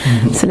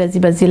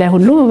ስለዚህ በዚህ ላይ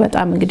ሁሉ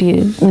በጣም እንግዲህ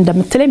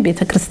እንደምትለኝ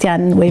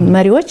ቤተክርስቲያን ወይ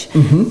መሪዎች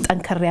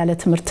ጠንከር ያለ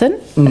ትምህርትን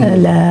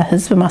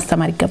ለህዝብ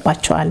ማስተማር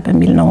ይገባቸዋል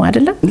በሚል ነው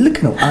አይደለም ልክ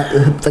ነው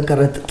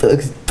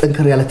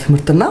ጠንከር ያለ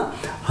ትምህርትና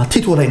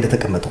ቲቶ ላይ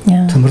እንደተቀመጠው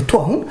ትምህርቱ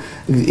አሁን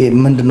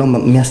ምንድነው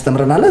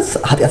የሚያስተምረን አለ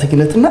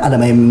ኃጢአተኝነትና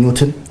ዓለማዊ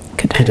ምኞትን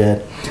ከደ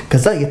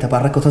ከዛ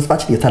የተባረከው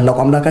ተስፋችን የታላቁ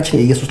አምላካችን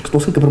የኢየሱስ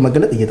ክርስቶስን ክብር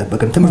መገለጥ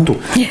እየተጠበቀን ትምህርቱ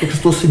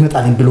ክርስቶስ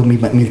ይመጣል ብሎ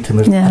የሚል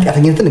ትምህርት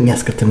ኃጢአተኝነትን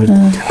የሚያስከትል ትምህርት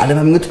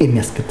ዓለማዊነትን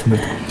የሚያስከትል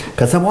ትምህርት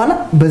ከዛ በኋላ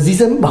በዚህ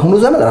ዘመን በአሁኑ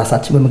ዘመን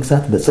ራሳችን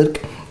በመግዛት በጽድቅ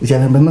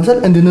እግዚአብሔርን በመምሰል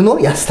እንድንኖር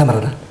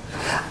ያስተምረናል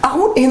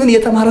አሁን ይሄንን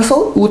የተማረሰው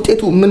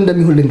ውጤቱ ምን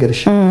እንደሚሆን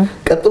ልንገርሽ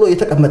ቀጥሎ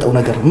የተቀመጠው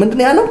ነገር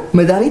ምንድነው ያለው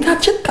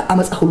መድኃኒታችን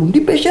ከአመጻ ሁሉ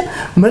እንዲበጀ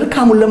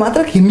መልካሙን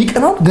ለማድረግ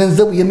የሚቀናው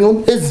ገንዘቡ የሚሆን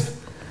ህዝብ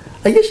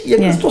አየሽ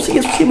የክርስቶስ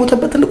ኢየሱስ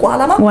የሞተበት ትልቁ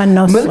ዓላማ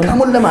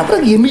መልካሙን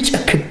ለማድረግ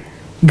የሚጨክን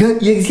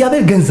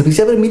የእግዚአብሔር ገንዘብ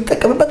እግዚአብሔር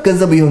የሚጠቀምበት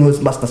ገንዘብ የሆነ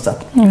ህዝብ ማስነሳት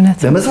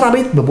በመስራ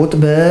ቤት በቦት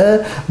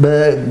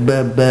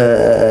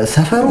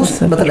በሰፈር ውስጥ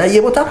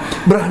በተለያየ ቦታ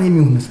ብርሃን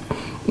የሚሆን ህዝብ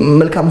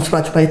መልካም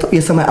ስራችሁ ባይተው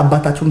የሰማይ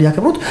አባታችሁ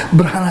እንዲያከብሩት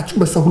ብርሃናችሁ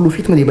በሰው ሁሉ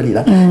ፊት ምን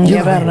ይበልላል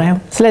ይበራው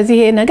ስለዚህ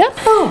ይሄ ነገር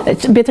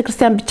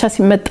ቤተክርስቲያን ብቻ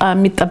ሲመጣ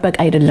የሚጠበቅ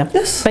አይደለም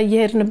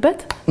በየሄድንበት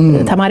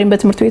ተማሪን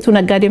በትምህርት ቤቱ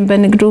ነጋዴን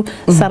በንግዱ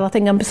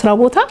ሰራተኛን በስራ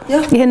ቦታ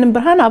ይሄንን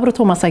ብርሃን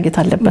አብርቶ ማሳየት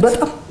አለበት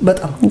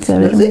በጣም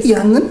ስለዚህ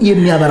ያንን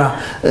የሚያበራ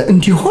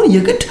እንዲሆን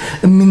የግድ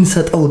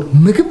የምንሰጠው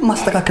ምግብ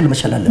ማስተካከል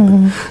መቻል አለበት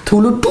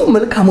ትውልዱ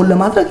መልካሙን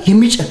ለማድረግ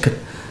የሚጨክን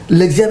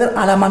ለእግዚአብሔር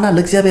ዓላማና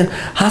ለእግዚአብሔር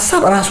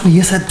ሐሳብ ራሱን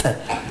የሰጠ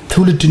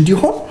ትውልድ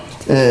እንዲሆን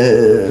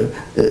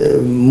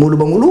ሙሉ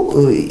በሙሉ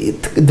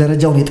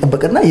ደረጃውን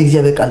የጠበቀና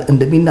የእግዚአብሔር ቃል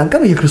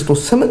እንደሚናገር የክርስቶስ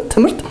ስም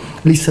ትምህርት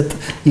ሊሰጥ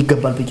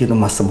ይገባል ብዬ ነው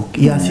ማስበው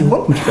ያ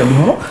ሲሆን ምንድነው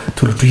ሆኖ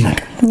ትውልዱ ይናቀ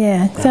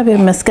እግዚአብሔር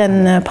መስገን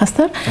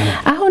ፓስተር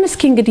አሁን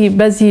እስኪ እንግዲህ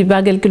በዚህ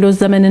በአገልግሎት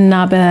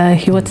ዘመንና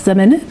በህይወት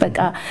ዘመን በቃ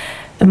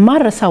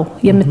ማረሳው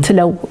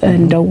የምትለው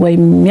እንደው ወይ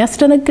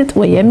የሚያስደነግጥ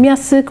ወይ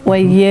የሚያስቅ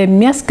ወይ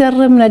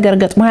የሚያስገርም ነገር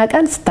ገጥሞ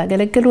ያቃል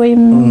ስታገለግል ወይ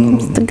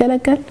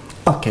ስትገለገል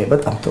ኦኬ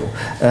በጣም ጥሩ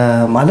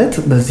ማለት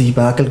በዚህ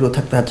በአገልግሎት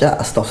አቅጣጫ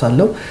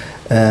አስተዋሳለሁ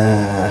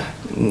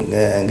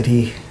እንግዲህ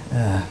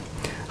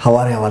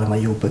ሐዋርያው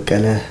አለማየሁ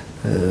በቀለ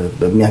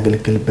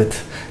በሚያገለግልበት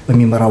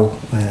በሚመራው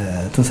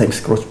ትንሳኤ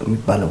ምስክሮች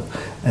በሚባለው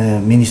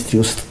ሚኒስትሪ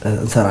ውስጥ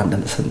እንሰራ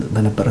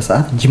በነበረ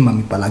ሰዓት ጅማ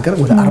የሚባል ሀገር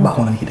ወደ 40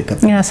 ሆነን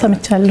ሄደን ያ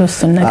ሰምቻለሁ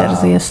እሱን ነገር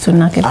እሱን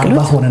አገልግሎት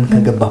 40 ሆነን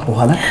ከገባ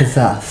በኋላ ከዛ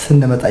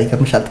ስንመጣ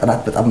ይገርምሻል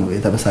ጠላት በጣም ነው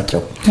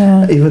የተበሳጨው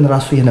ኢቭን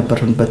ራሱ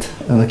የነበርንበት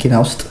መኪና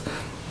ውስጥ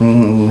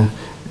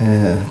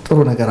ጥሩ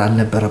ነገር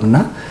አልነበረምና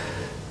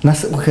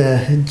ናስቆ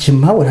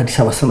ከጅማ ወደ አዲስ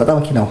አበባ ስንመጣ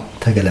መኪናው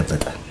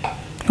ተገለበጠ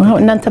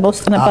እናንተ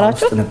በውስጥ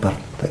ነበራችሁ ነበር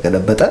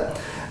ተገለበጠ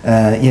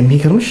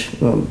የሚገርምሽ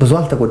ብዙ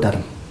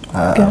አልተጎዳንም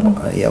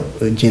ያው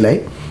እጄ ላይ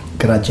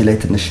ግራጄ ላይ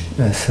ትንሽ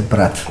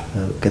ስብራት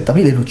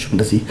ገጠመኝ ሌሎችም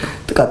እንደዚህ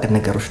ጥቃቅን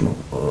ነገሮች ነው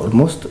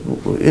ኦልሞስት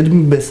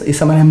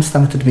የ85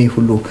 ዓመት እድሜ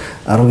ሁሉ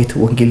አሮጊት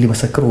ወንጌል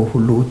ሊመሰክሩ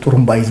ሁሉ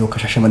ጥሩምባ ይዘው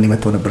ከሻሸመኔ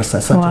መተው ነበር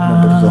ሳሳቸው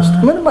ነበር ውስጥ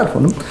ምንም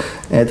አልሆንም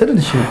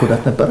ትንሽ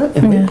ጉዳት ነበር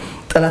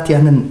ጠላት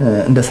ያንን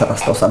እንደሰራ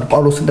አስተዋውሳለሁ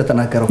ጳውሎስ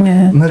እንደተናገረው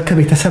መርከብ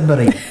የተሰበረ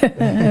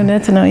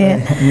እውነት ነው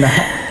እና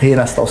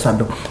ይሄን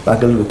አስተዋውሳለሁ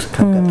በአገልግሎት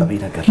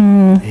ከገጠመኝ ነገር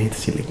ይሄ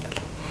ትሲልኛል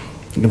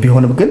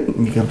ቢሆንም ግን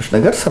የሚገርምሽ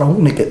ነገር ስራውን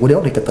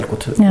ወዲያው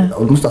የቀጠልኩት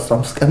ኦልሞስት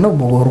 15 ቀን ነው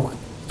በወሩ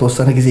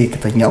ተወሰነ ጊዜ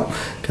ከተኛው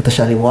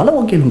ከተሻለ በኋላ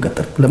ወንጌሉን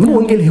ቀጠልኩ ለምን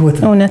ወንጌል ህይወት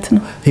ነው እውነት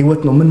ነው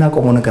ህይወት ነው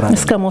ምናቆመው ነገር አለ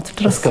እስከ ሞት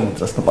ድረስ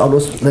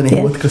ጳውሎስ ለኔ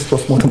ህይወት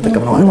ክርስቶስ ሞትም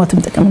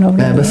ጥቅም ነው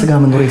በስጋ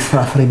መኖር የሥራ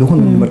ፍሬ ቢሆን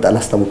ምንመርጥ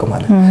አላስተዋወቀም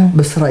አለ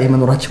በስራ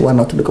የመኖራችን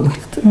ዋናው ትልቁ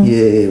ምክንያት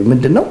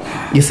ምንድነው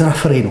የሥራ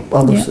ፍሬ ነው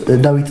ጳውሎስ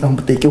ዳዊት ነው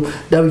በጠይቀው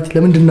ዳዊት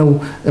ለምንድነው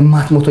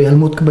ማትሞተው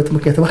ያልሞትክበት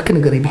ምክንያት ባክ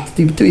ነገር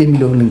ይብትው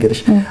የሚለው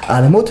ልንገርሽ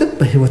አለሞትን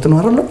በህይወት ነው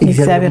አይደል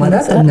እግዚአብሔር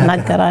ማለት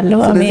እናገራለሁ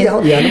አሜን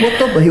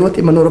ያልሞተው በህይወት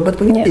የመኖርበት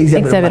ምክንያት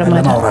እግዚአብሔር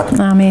ማለት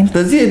አሜን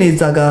ስለዚህ እኔ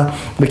እዛ ጋር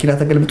መኪና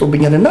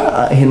ተገልብጦብኛልና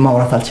ይሄን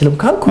ማውራት አልችልም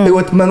ካልኩ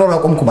ህይወት መኖር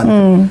አቆምኩ ማለት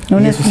ነው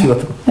ኢየሱስ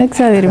ህይወት ነው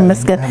እግዚአብሔር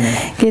ይመስገን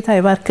ጌታ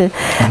ይባርክ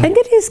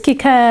እንግዲህ እስኪ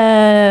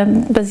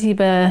በዚህ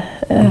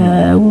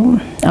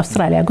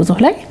በአውስትራሊያ ጉዞ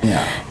ላይ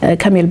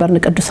ከሜልበርን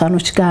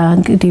ቅዱሳኖች ጋር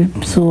እንግዲህ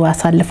ብዙ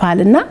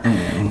አሳልፈሃልና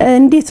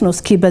እንዴት ነው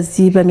እስኪ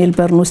በዚህ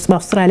በሜልበርን ውስጥ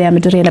በአውስትራሊያ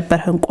ምድር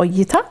የነበረን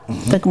ቆይታ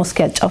ደግሞ እስኪ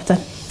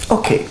ያጫውተን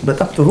ኦኬ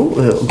በጣም ጥሩ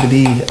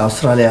እንግዲህ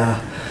አውስትራሊያ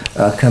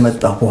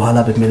ከመጣ በኋላ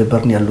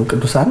በሜልበርን ያሉ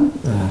ቅዱሳን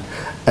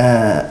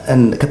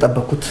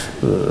ከጠበቁት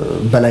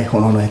በላይ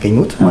ሆኖ ነው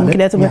ያገኙት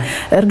ማለት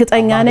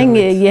እርግጠኛ ነኝ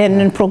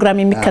ይሄንን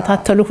ፕሮግራም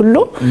የሚከታተሉ ሁሉ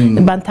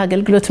ባንተ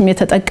አገልግሎትም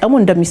የተጠቀሙ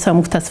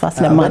እንደሚሰሙ ተስፋ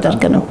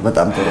ስለማደርግ ነው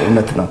በጣም ጥሩ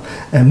እውነት ነው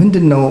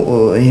ምንድነው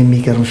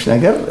የሚገርምሽ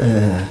ነገር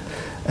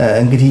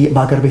እንግዲህ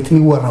በአገር ቤት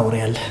የሚወራው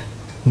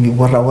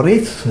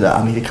ወሬት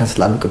አሜሪካን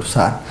ስላሉ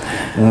ቅዱሳን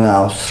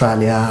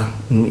አውስትራሊያ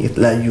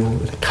የተለያዩ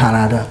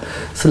ካናዳ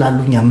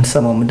ስላሉኛ ምን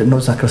ሰማው ምንድነው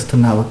ዛ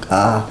ክርስትና በቃ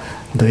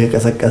እንደው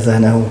የቀዘቀዘ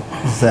ነው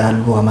እዛ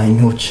ያሉ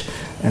አማኞች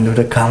እንደው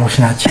ደካሞች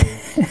ናቸው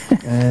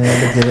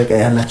ለገበቃ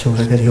ያላቸው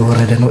ነገር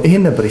የወረደ ነው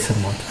ይሄን ነበር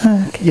የሰማሁት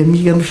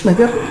የሚገርምሽ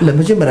ነገር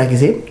ለመጀመሪያ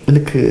ጊዜ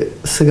ልክ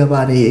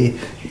ስገባኔ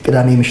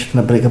ቅዳሜ ምሽት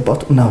ነበር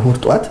የገባሁት እና እሑድ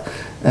ጧት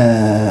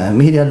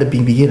መሄድ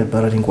ያለብኝ ብዬ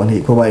ነበር እንኳን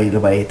ጉባኤ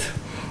ለባየት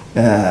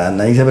እና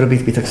የእግዚአብሔር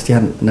ቤት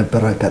ቤተክርስቲያን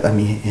ነበር አጋጣሚ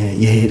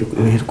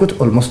የሄድኩት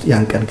ኦልሞስት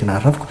ያን ቀን ግን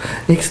አረፍኩ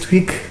ኔክስት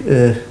ዊክ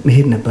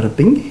መሄድ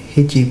ነበርብኝ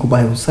ሄጂ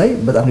ጉባኤውን ሳይ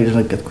በጣም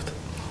የደነገጥኩት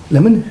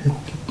ለምን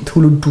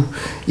ትውልዱ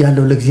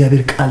ያለው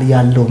ለእግዚአብሔር ቃል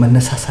ያለው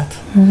መነሳሳት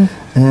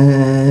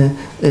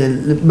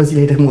በዚህ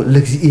ላይ ደግሞ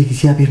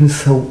ለእግዚአብሔርን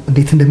ሰው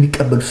እንዴት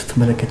እንደሚቀበሉ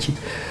ስትመለከቺ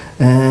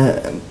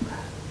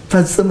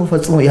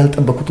ፈጽሞ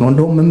ያልጠበቁት ነው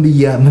እንደው ምን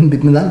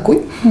አልኩኝ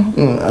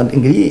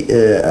እንግዲህ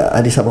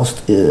አዲስ አበባ ውስጥ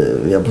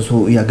ብዙ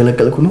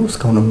ያገለገልኩ ነው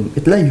እስካሁንም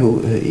የተለያዩ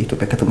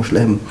ኢትዮጵያ ከተሞች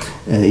ላይም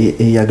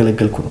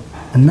ያገለገልኩ ነው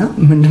እና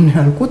ምንድነው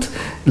ያልኩት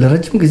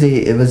ለረጅም ጊዜ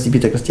በዚህ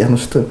ቤተክርስቲያን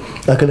ውስጥ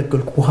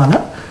ያገለገልኩ በኋላ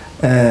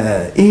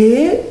ይሄ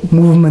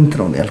ሙቭመንት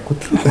ነው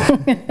ያልኩት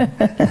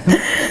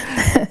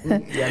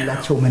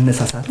ያላቸው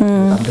መነሳሳት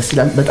በጣም ደስ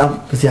ይላል በጣም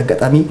በዚህ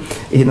አጋጣሚ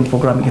ይሄንን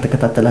ፕሮግራም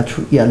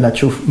እየተከታተላችሁ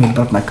ያላችሁ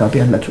ሜልበርን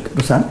አካባቢ ያላችሁ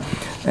ቅዱሳን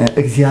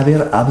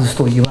እግዚአብሔር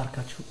አብዝቶ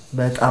ይባርካችሁ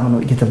በጣም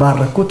ነው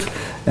እየተባረኩት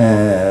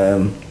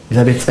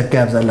እግዚአብሔር ጸጋ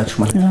ያብዛላችሁ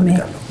ማለት ነው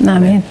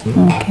አሜን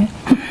ኦኬ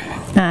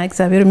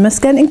እግዚአብሔር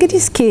ይመስገን እንግዲህ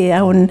እስኪ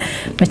አሁን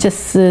መቸስ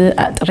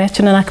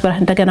ጥሪያችንን አክብረህ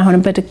እንደገና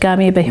አሁን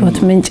በድጋሜ በህይወት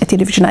ምንጭ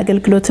ቴሌቪዥን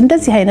አገልግሎት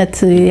እንደዚህ አይነት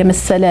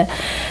የመሰለ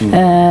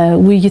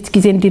ውይይት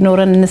ጊዜ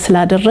እንዲኖረን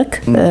ስላደረክ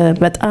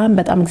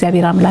በጣም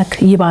እግዚአብሔር አምላክ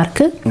ይባርክ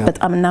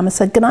በጣም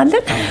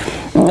እናመሰግናለን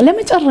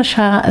ለመጨረሻ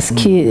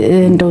እስኪ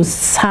እንደው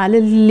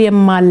ሳልል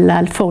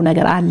የማላልፈው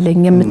ነገር አለኝ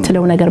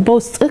የምትለው ነገር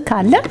በውስጥ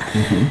ካለ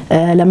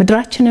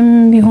ለምድራችንም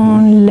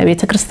ይሁን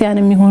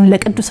ለቤተክርስቲያንም ይሁን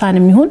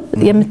ለቅዱሳንም ይሁን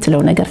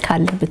የምትለው ነገር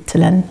ካለ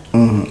ብትለን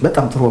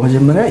በጣም ጥሩ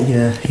መጀመሪያ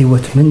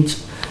የህይወት ምንጭ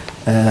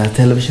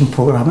ቴሌቪዥን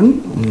ፕሮግራምን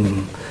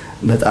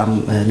በጣም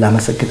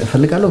ላመሰግን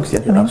እፈልጋለሁ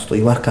እግዚአብሔር አብዝቶ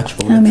ይባርካችሁ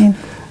አሜን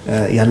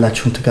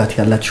ያላችሁን ትጋት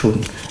ያላችሁን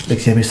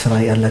ለእግዚአብሔር ስራ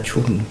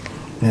ያላችሁን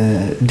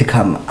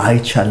ድካም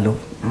አይቻለሁ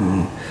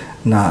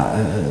እና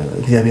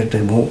እግዚአብሔር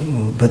ደግሞ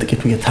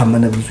በጥቂቱ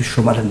የታመነ ብዙ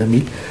ይሾማል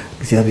እንደሚል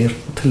እግዚአብሔር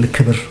ትልቅ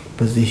ክብር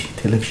በዚህ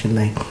ቴሌቪዥን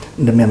ላይ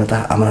እንደሚያመጣ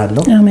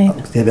አምናለሁ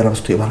እግዚአብሔር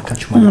አብዝቶ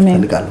ይባርካችሁ ማለት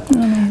እፈልጋለሁ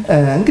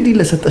እንግዲህ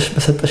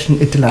በሰጠሽን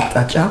እድል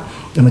አቅጣጫ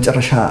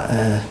ለመጨረሻ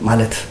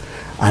ማለት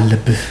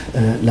አለብህ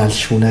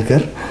ላልሽው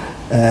ነገር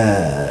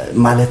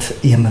ማለት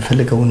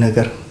የምፈልገው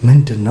ነገር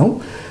ምንድነው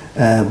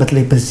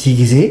በተለይ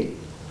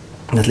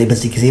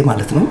በዚህ ጊዜ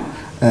ማለት ነው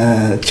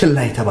ችላ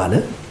የተባለ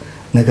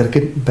ነገር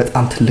ግን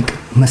በጣም ትልቅ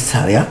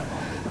መሳሪያ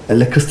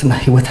ለክርስትና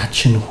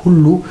ህይወታችን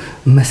ሁሉ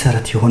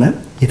መሰረት የሆነ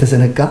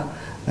የተዘነጋ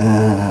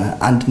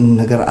አንድ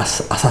ነገር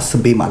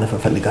አሳስቤ ማለፍ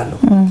ፈልጋለሁ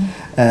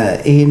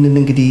ይሄንን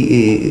እንግዲህ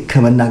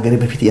ከመናገር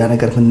በፊት ያ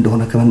ነገር ምን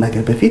እንደሆነ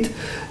ከመናገር በፊት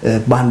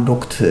በአንድ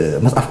ወቅት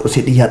መጽሐፍ ቅዱስ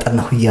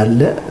እያጠናሁ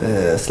ያለ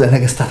ስለ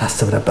ነገስታት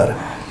አስብ ነበር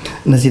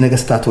እነዚህ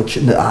ነገስታቶች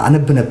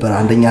አነብ ነበር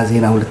አንደኛ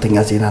ዜና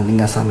ሁለተኛ ዜና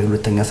አንደኛ ሳሙኤል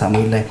ሁለተኛ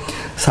ሳሙኤል ላይ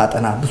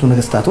ሳጠና ብዙ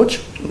ነገስታቶች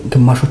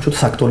ግማሾቹ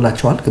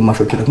ተሳክቶላቸዋል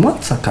ግማሾቹ ደግሞ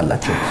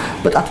አልተሳካላቸው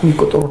በጣም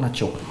የሚቆጠሩ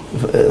ናቸው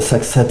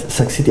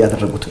ሰክሲድ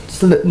ያደረጉት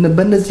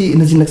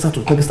በእነዚህ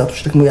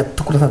ነገስታቶች ደግሞ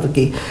ያተኩረት አድርጌ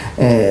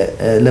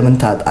ለምን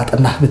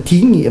አጠናህ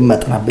ብትይኝ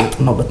የማጠናበት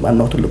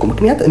ነው ትልቁ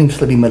ምክንያት እኔም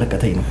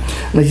ስለሚመለከተኝ ነው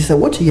እነዚህ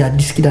ሰዎች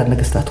የአዲስ ኪዳን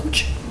ነገስታቶች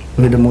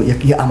ወይ ደግሞ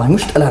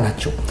የአማኞች ጥላ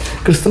ናቸው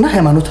ክርስትና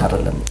ሃይማኖት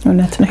አይደለም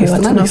እውነት ነው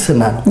ህይወት ነው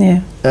ክርስትና ነው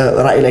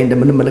ራእይ ላይ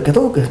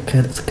እንደምንመለከተው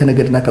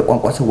ከነገድና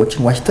ከቋንቋ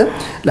ሰዎችን ዋሽተ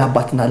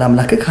ለአባትና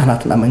ለአምላክ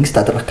ካህናትና መንግስት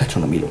አደረካቸው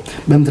ነው የሚለው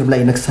በመድረም ላይ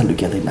ይነግሳሉ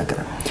ይያለ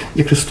ይናገራል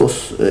የክርስቶስ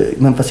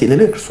መንፈስ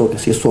የሌለው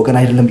የክርስቶስ ወገን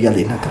አይደለም ይያለ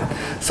ይናገራል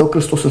ሰው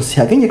ክርስቶስን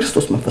ሲያገኝ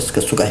የክርስቶስ መንፈስ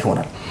ከሱ ጋር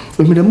ይሆናል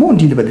ወይም ደግሞ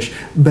እንዲህ ልበልሽ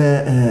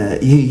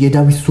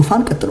የዳዊት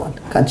ዙፋን ቀጥሏል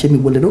ካንቺ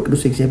የሚወለደው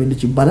ቅዱስ የእግዚአብሔር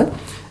ልጅ ይባላል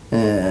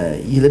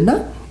ይልና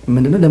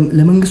ምንድነው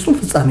ለመንግስቱ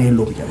ፍጻሜ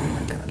የለው ይያለ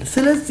ይናገራል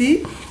ስለዚህ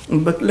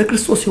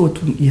ለክርስቶስ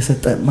ህይወቱን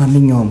የሰጠ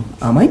ማንኛውም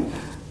አማኝ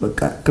በቃ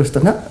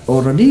ክርስትና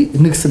ኦሬዲ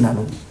ንግስና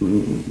ነው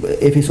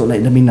ኤፌሶን ላይ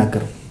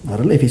እንደሚናገረው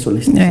አይደል ኤፌሶን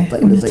ላይ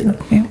ሲሰጣ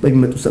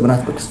በሚመጡ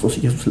ዘመናት በክርስቶስ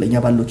ኢየሱስ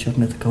ለኛ ባለው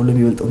ቸርነት ከሁሉም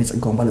ይበልጠውን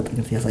የጸጋውን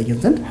ባለጠግነት ያሳየን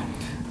ዘንድ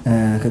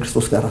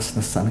ከክርስቶስ ጋር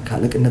አስነሳን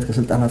ከአለቅነት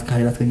ከስልጣናት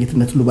ከኃይላት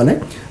ከጌትነት ሁሉ በላይ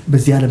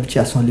በዚህ ዓለም ብቻ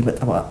ያሰውን ሊመጣ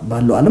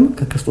ባለው ዓለም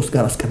ከክርስቶስ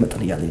ጋር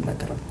አስቀመጠን ይያለ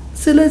ይናገራል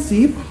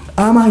ስለዚህ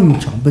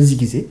አማኞች በዚህ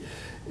ጊዜ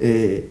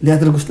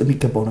ሊያደርጉት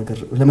ለሚገባው ነገር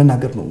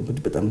ለመናገር ነው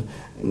እንግዲህ በጣም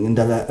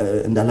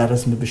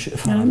እንዳላረዝምብሽ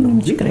እፈራለሁ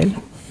እንጂ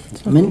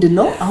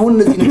ምንድነው አሁን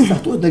እነዚህ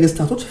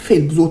ነገስታቶች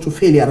ብዙዎቹ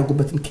ፌል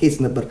ያደረጉበትን ኬዝ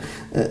ነበር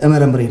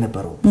እመረምሬ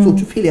ነበረው ብዙዎቹ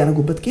ፌል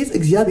ያደረጉበት ኬዝ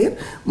እግዚአብሔር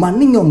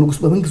ማንኛውም ንጉስ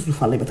በመንግስቱ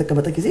ዙፋን ላይ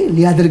በተቀመጠ ጊዜ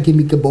ሊያደርግ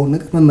የሚገባው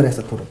ነገር መመሪያ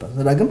ሰጥቶ ነበር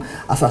ዘዳግም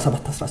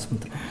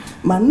 17:18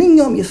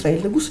 ማንኛውም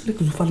የእስራኤል ንጉስ ልክ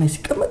ዙፋን ላይ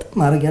ሲቀመጥ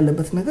ማድረግ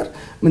ያለበት ነገር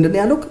ምንድነው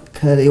ያለው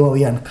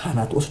ከሌዋውያን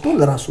ካህናት ወስዶ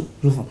ለራሱ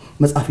ዙፋን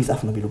መጽሐፍ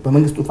ይጻፍ ነው ቢለው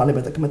በመንግስቱ ዙፋን ላይ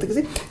በተቀመጠ ጊዜ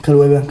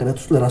ከሌዋውያን ካህናት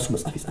ወስዶ ለራሱ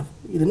መጽሐፍ ይጻፍ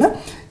ይልና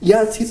ያ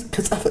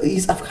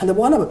ይጻፍ ካለ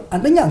በኋላ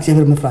አንደኛ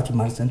እግዚአብሔር መፍራት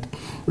ይማር ዘንድ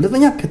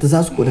ሁለተኛ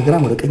ከተዛዙ ወደ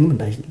ግራም ወደ ቀኝም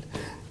እንዳይል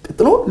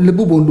ቀጥሎ ልቡ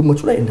በወንድሞቹ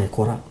ላይ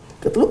እንዳይኮራ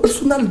ቀጥሎ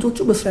እርሱና ልጆቹ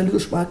በእስራኤል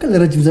ልጆች መካከል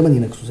ለረጅም ዘመን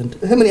ይነግሱ ዘንድ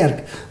ምን ያርግ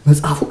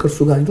መጽሐፉ ከእርሱ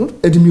ጋር ይኖር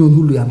እድሜውን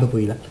ሁሉ ያንበበው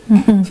ይላል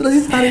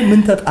ስለዚህ ዛሬ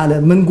ምን ተጣለ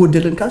ምን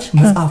ጎደለን ካልሽ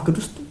መጽሐፍ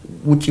ቅዱስ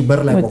ውጪ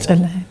በር ላይ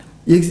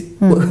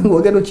ቆሞ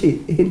ወገኖቼ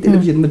ይሄን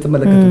ቴሌቪዥን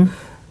የምትመለከቱ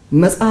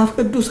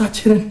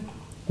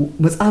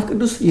መጽሐፍ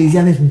ቅዱስ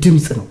የእግዚአብሔር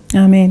ድምጽ ነው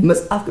አሜን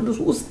መጽሐፍ ቅዱስ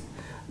ውስጥ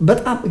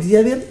በጣም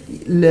እግዚአብሔር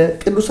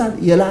ለቅዱሳን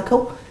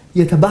የላከው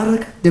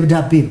የተባረከ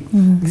ደብዳቤ ነው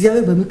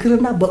እግዚአብሔር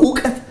በምክርና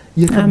በእውቀት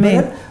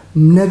የከበረ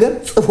ነገር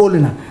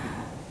ጽፎልናል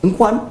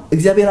እንኳን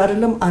እግዚአብሔር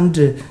አይደለም አንድ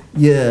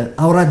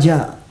የአውራጃ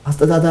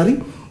አስተዳዳሪ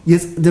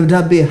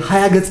የደብዳቤ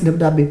 20 ገጽ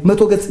ደብዳቤ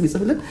 100 ገጽ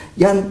ቢጽፍልን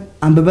ያን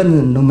አንብበን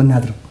ነው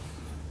የምናድረው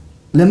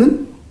ለምን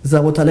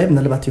እዛ ቦታ ላይ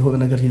ምናልባት የሆነ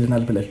ነገር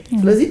ይልናል ብለን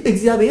ስለዚህ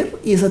እግዚአብሔር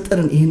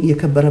የሰጠንን ይሄን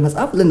የከበረ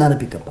መጽሐፍ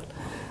ልናነብ ይገባል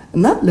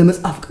እና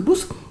ለመጽሐፍ ቅዱስ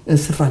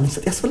ስፍራ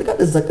ልንሰጥ ያስፈልጋል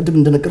እዛ ቀድም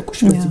እንደነገርኩሽ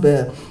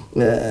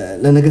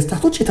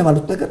ለነገስታቶች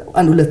የተባሉት ነገር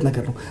አንድ ሁለት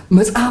ነገር ነው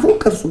መጽሐፉ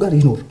ከርሱ ጋር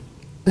ይኖር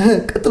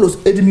ቀጥሎስ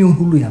እድሜውን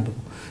ሁሉ ያንብቡ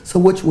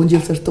ሰዎች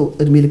ወንጀል ሰርተው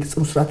እድሜ ልክ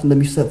ጽኑ ስርዓት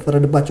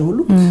እንደሚፈረድባቸው ሁሉ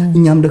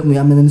እኛም ደግሞ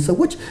ያመነን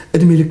ሰዎች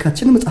እድሜ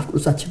ልካችንን መጽሐፍ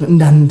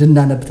ቅዱሳችንን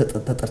እንድናነብ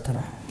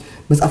ተጠርተናል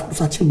መጽሐፍ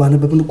ቅዱሳችንን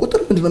ባነበብን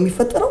ቁጥር ምንድነው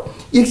የሚፈጠረው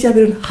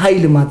የእግዚአብሔርን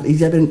ኃይል ማድረግ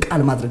የእግዚአብሔርን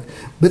ቃል ማድረግ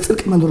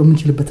በጽድቅ መኖር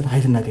የምንችልበትን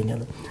ኃይል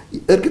እናገኛለን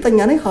እርግጠኛ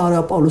ነኝ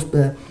ሐዋርያው ጳውሎስ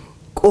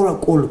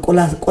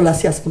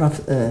ቆላሲያስ ምዕራፍ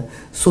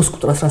 3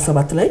 ቁጥር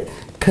 17 ላይ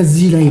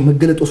ከዚህ ላይ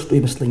መገለጥ ወስዶ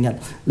ይመስለኛል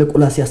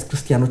ለቆላሲያስ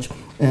ክርስቲያኖች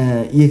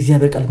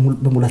የእግዚአብሔር ቃል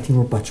በሙላት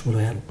ይኖርባችሁ ብሎ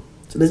ያለው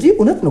ስለዚህ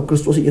እውነት ነው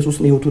ክርስቶስ ኢየሱስ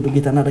ነው የህይወቱ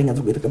ጌታና ዳኛ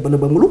አድርጎ የተቀበለ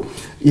በሙሉ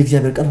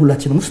የእግዚአብሔር ቃል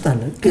ሁላችንም ውስጥ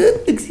አለ ግን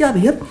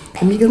እግዚአብሔር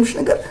የሚገርምሽ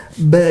ነገር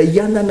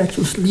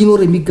በእያንዳንዳችን ውስጥ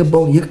ሊኖር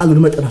የሚገባውን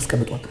የቃሉን መጠን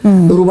አስቀምጧል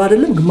ሩብ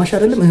አይደለም ግማሽ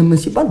አይደለም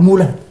ምን ሲባል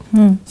ሙላት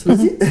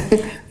ስለዚህ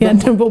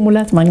ያንተን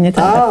በሙላት ማግኘት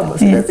አለ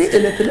ስለዚህ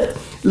እለት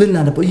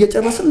ልናነበው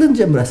እየጨረስን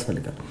ልንጀምር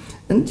ያስፈልጋል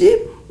እንጂ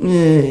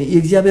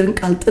የእግዚአብሔርን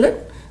ቃል ጥለን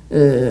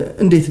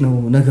እንዴት ነው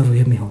ነገሩ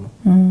የሚሆነው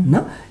እና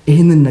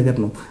ይሄንን ነገር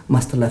ነው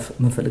ማስተላለፍ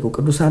የምንፈልገው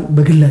ቅዱሳን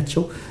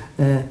በግላቸው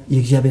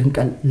የእግዚአብሔርን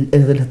ቃል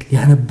እለት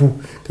ያነቡ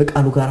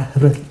ከቃሉ ጋር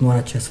ህብረት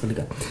ሊኖራቸው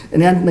ያስፈልጋል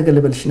እኔ አንድ ነገር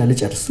ልበልሽና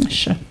ልጨርስ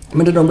እሺ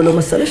ምንድነው ብለው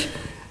መሰለሽ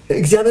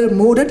እግዚአብሔርን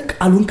መውደድ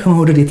ቃሉን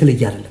ከመውደድ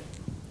የተለየ አይደለም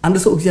አንድ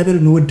ሰው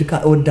እግዚአብሔርን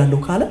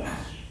ወዳለው ካለ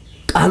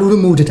ቃሉን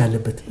መውደድ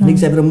አለበት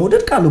እግዚአብሔርን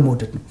መውደድ ቃሉን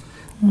መውደድ ነው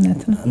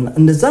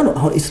እንደዛ ነው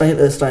አሁን እስራኤል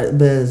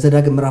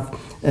በዘዳግም ምዕራፍ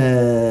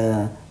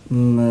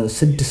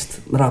 6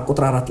 ምዕራፍ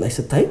ቁጥር 4 ላይ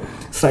ስታይ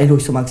እስራኤል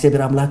ሆይ ስማ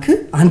እግዚአብሔር አምላክ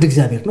አንድ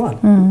እግዚአብሔር ነው አለ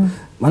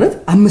ማለት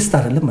አምስት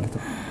አይደለም ማለት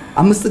ነው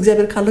አምስት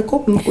እግዚአብሔር ካለ እኮ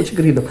ምንም እኮ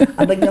ችግር የለም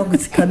አንደኛው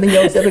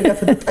ከአንደኛው እግዚአብሔር ጋር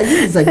ተጣጣይ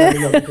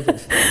እዛኛው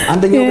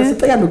አንደኛው ጋር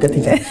ተጣጣይ ነው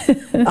ከተኛ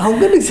አሁን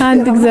ግን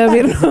አንድ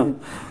እግዚአብሔር ነው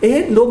ይሄ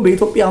እንደውም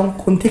በኢትዮጵያ አሁን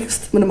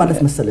ኮንቴክስት ምን ማለት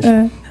መሰለሽ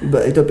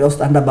በኢትዮጵያ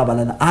ውስጥ አንድ አባባል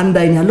አለ አንድ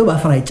አይን ያለው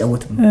በአፈር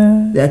አይጫወትም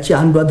ያቺ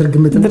አንዱ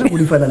አድርግምት ነው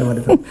ሁሉ ይፈላል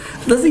ማለት ነው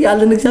ስለዚህ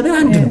ያለን እግዚአብሔር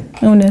አንድ ነው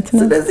እውነት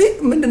ነው ስለዚህ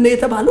ምንድነው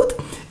የተባሉት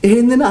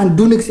ይሄንን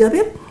አንዱን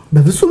እግዚአብሔር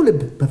በፍጹም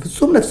ልብ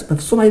በፍጹም ነፍስ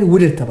በፍጹም ኃይል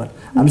ውደድ ተባለ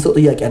አንድ ሰው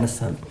ጥያቄ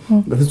ያነሳል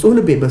በፍጹም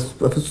ልብ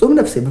በፍጹም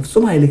ነፍስ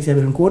በፍጹም ኃይል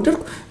እግዚአብሔርን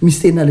ከወደድኩ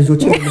ሚስቴና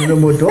ልጆቼ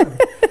ደግሞ ወደዋል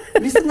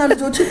ሚስትና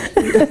ልጆቼ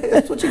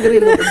እሱ ችግር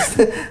የለውም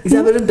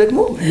እግዚአብሔርን ደግሞ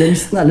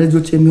ለሚስትና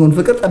ለልጆቼ የሚሆን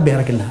ፍቅር ጠብ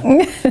ያደርግልሃል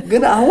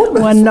ግን አሁን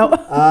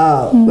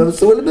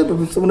በፍጹም ልብ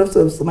በፍጹም ነፍስ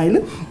በፍጹም ኃይል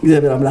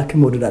እግዚአብሔር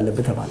አምላክን መውደድ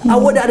አለበት ተባለ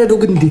አወዳደዱ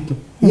ግን እንዴት ነው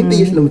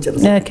ይብየሽ ነው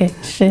መጨረሻ ኦኬ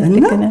እሺ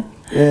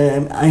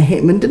ይሄ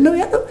ምንድነው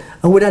ያለው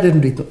አወዳደዱ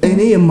እንዴት ነው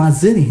እኔ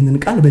የማዘን ይሄንን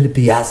ቃል በልብ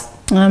ያዝ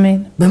አሜን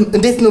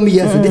እንዴት ነው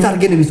የሚያዝ እንዴት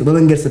አርገን ነው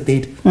በመንገድ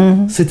ስትሄድ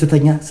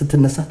ስትተኛ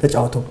ስትነሳ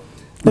ተጫውተው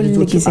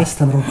በልጆች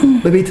አስተምረው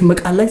በቤት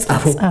መቃል ላይ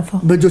ጻፈው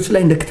በጆች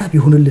ላይ እንደ ክታብ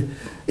ይሁንልህ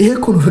ይሄ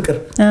እኮ ነው ፍቅር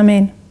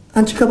አሜን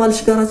አንቺ ከባልሽ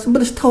ጋር ዝም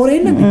ብለሽ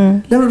ታወሪያለሽ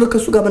ለምን ነው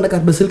ከሱ ጋር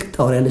መነጋገር በስልክ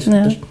ታወሪያለሽ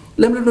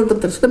ለምን ነው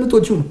ተምተሽ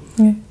ስለምትወጂው ነው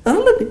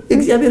አይደል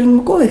እግዚአብሔርን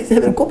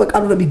እኮ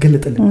በቃሉ ነው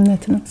የሚገለጥልን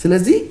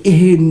ስለዚህ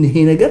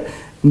ይሄ ነገር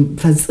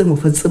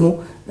ፈጽሞ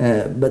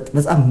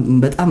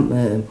በጣም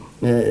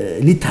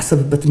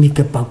ሊታሰብበት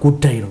የሚገባ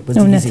ጉዳይ ነው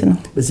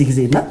በዚህ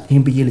ጊዜና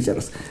ይሄን ብዬ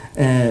ልጨርስ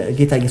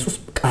ጌታ ኢየሱስ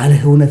ቃል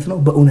እውነት ነው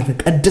በእውነት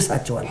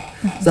ቀድሳቸዋል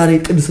ዛሬ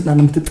ቅድስና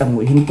ለምትጠሙ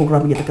ይሄን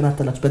ፕሮግራም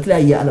እየተከታተላችሁ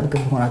በተለያየ ዓለም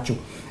ክፍል ሆናችሁ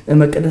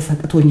መቀደስ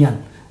አቅቶኛል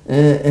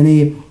እኔ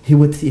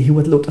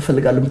ህይወት ለውጥ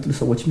ፈልጋለሁ የምትሉ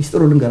ሰዎች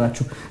ሚስጥሩ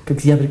ልንገራችሁ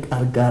ከእግዚአብሔር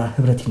ቃል ጋር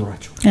ህብረት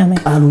ይኖራችሁ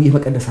ቃሉ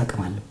የመቀደስ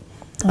አቅም አለው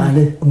ቃል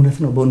እውነት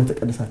ነው በእውነት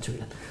ተቀደሳችሁ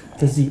ይላል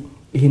ስለዚህ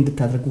ይሄን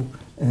እንድታደርጉ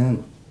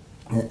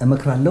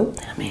እመክራለሁ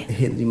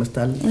ይሄን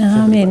ይመስላል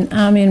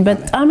አሜን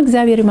በጣም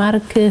እግዚአብሔር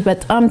ይባርክ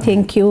በጣም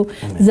ቴንኪው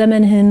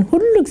ዘመንህን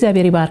ሁሉ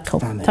እግዚአብሔር ይባርከው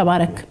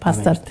ተባረክ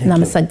ፓስተር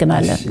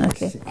እናመሰግናለን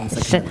ኦኬ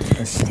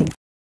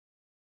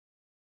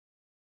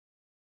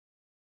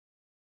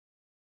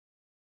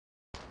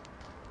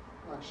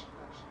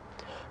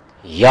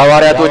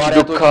ያዋሪያቶች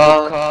ዱካ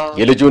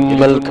የልጁን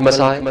መልክ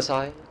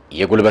መሳይ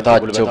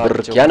የጉልበታቸው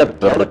ብርክ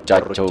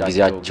ያነበረቻቸው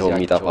ጊዜያቸው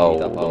የሚጠፋው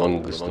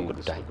በመንግስቱ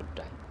ጉዳይ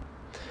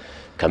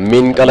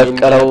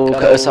ከሚንቀለቀለው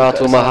ከእሳቱ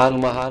መሃል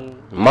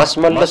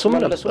ማስመለሱም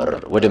ነበር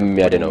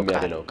ወደሚያድነው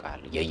ቃል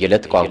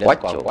የየለት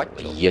ቋንቋቸው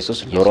ኢየሱስ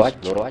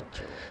ኖሯቸው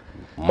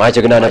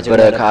ማጀግና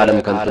ነበረ ከዓለም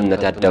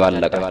ከንቱነት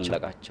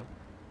ያደባለቃቸው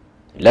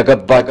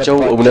ለገባቸው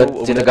እውነት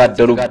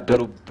የተጋደሉበት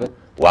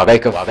ዋጋ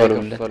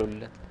ይከፈሉለት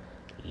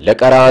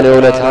ለቀራንዮ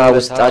ለታ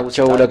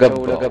ውስጣቸው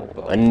ለገባው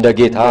እንደ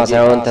ጌታ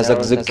ሳይሆን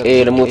ተዘግዝቄ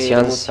ልሙት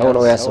ሲያንሰው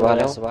ነው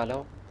ያስባለው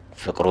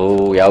ፍቅሩ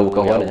ያው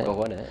ከሆነ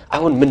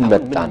አሁን ምን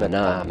መጣና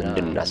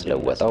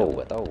ምንድናስለወጣው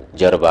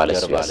ጀርባ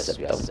ለሱ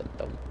ያሰጠው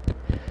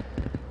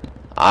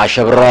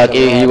አሸብራቂ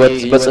ህይወት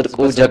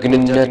በጽድቁ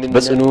ጀግንነት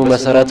በጽኑ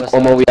መሰረት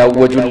ቆመው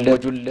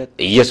ያወጁለት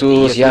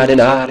ኢየሱስ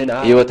ያድናል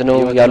ህይወት ነው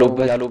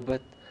ያሉበት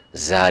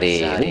ዛሬ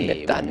ምን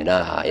መጣና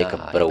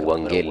የከበረው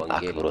ወንጌል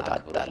አክብሮት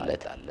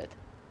አጣለት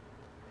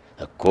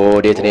እኮ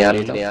ወዴት ነው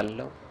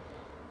ያለው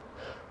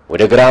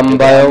ወደ ግራም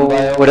ባየው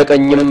ወደ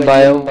ቀኝም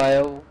ባየው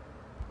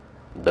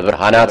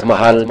በብርሃናት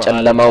መሃል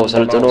ጨለማው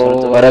ሰልጥኖ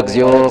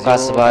ወረግዚዮ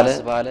ካስባለ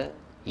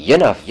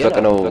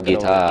የናፈቅነው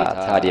ጌታ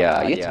ታዲያ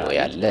የት ነው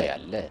ያለ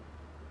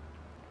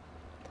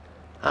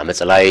አመጽ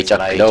ላይ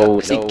ጨክለው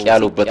ጽቅ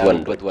ያሉበት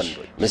ወንዶች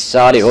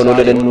ምሳሌ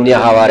ሆኑልን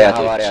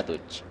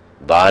የሐዋርያቶች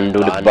በአንዱ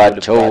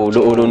ልባቸው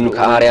ልዑሉን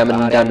ከአርያም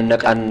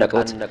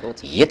እንዳነቃነቁት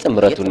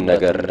የጥምረቱን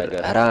ነገር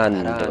ራን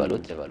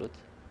እንደበሉት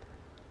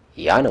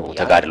ያ ነው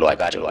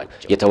ተጋድሏቸው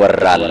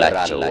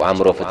የተወራላቸው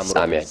አምሮ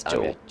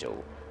ፍጻሜያቸው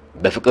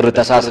በፍቅር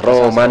ተሳስረው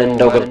ማን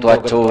እንደው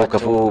ገብቷቸው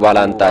ክፉ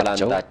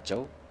ባላንጣቸው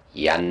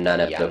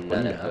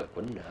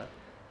ያናነበብኩና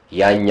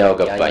ያኛው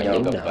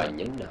ገባኝና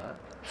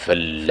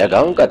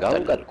ፍለጋውን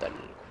ቀጠልኩ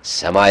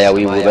ሰማያዊ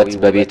ውበት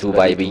በቤቱ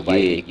ባይብዬ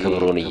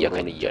ክብሩን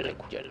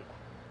እየከጀልኩ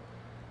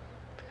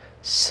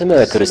ስመ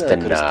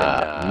ክርስትና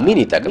ምን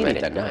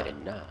ይጠቅመንና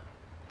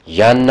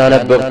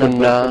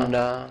ያናነበብኩና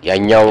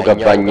ያኛው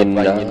ገባኝና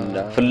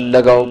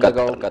ፍለጋውን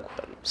ቀጠልኩ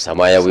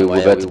ሰማያዊ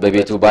ውበት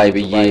በቤቱ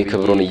ባይብዬ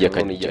ክብሩን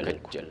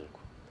እየከጀልኩ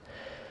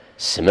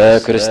ስመ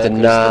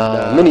ክርስትና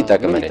ምን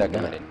ይጠቅመንና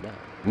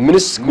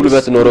ምንስ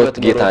ጉልበት ኖሮት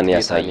ጌታን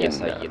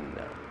ያሳየና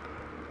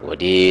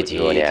ወዴት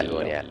ይሆን ያለው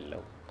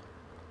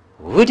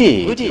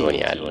ወዴት ይሆን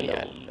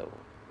ያለው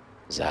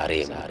ዛሬ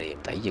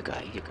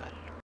ጠይቃለሁ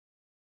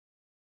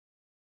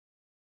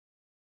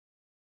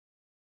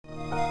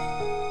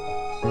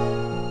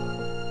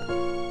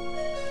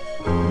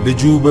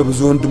ልጁ በብዙ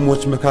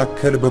ወንድሞች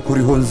መካከል በኩር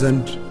ይሆን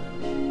ዘንድ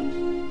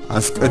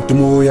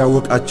አስቀድሞ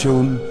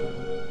ያወቃቸውን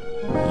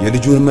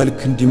የልጁን መልክ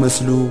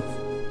እንዲመስሉ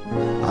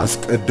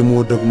አስቀድሞ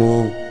ደግሞ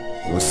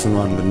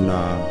ወስኗልና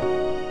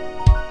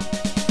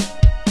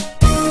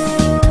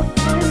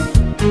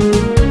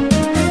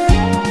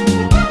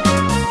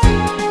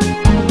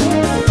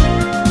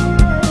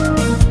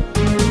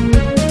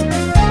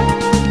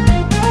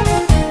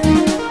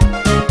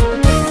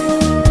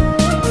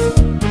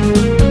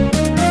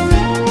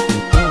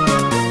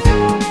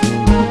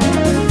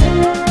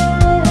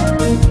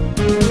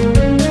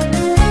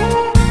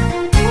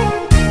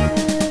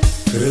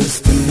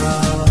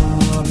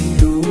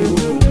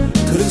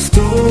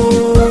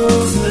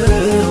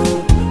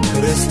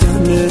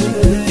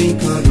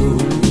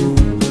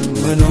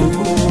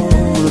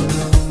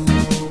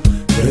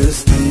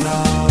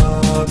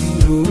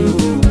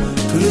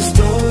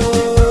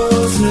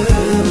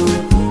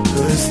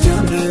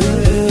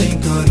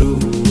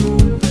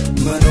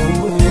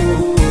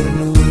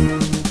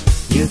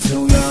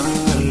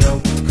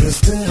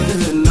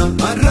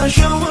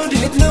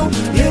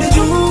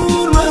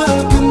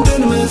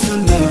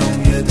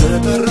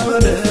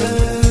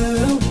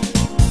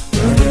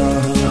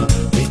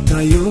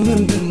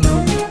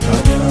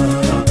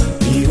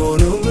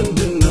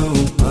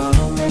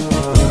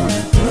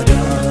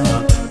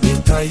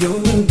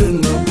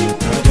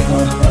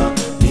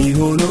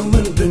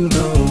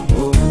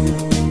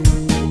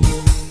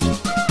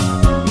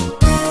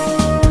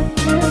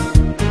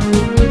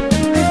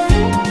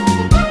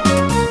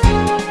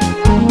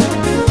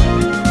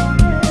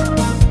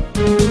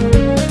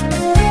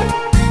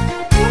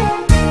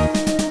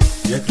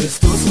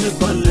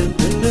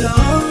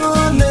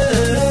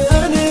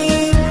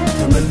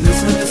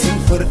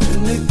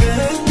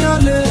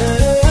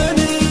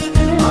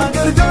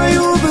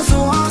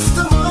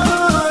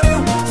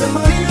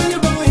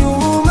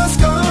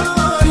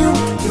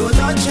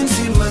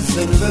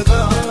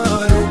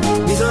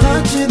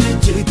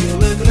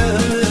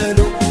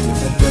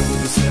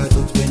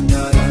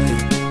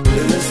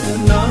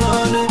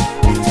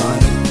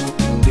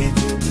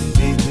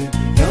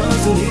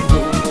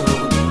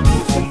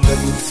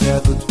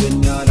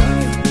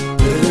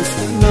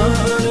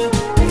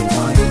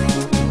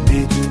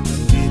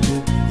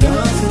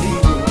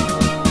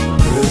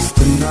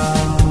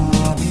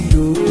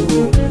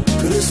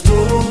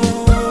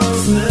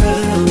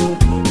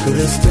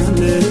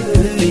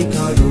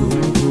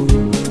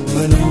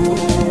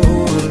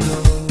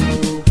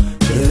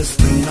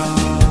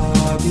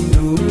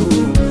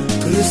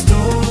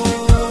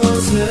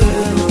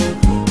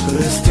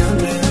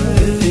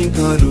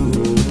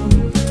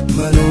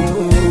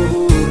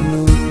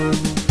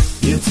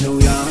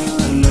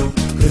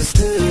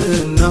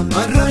ክርስትና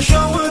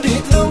አድራሻው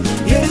ወዴት ነው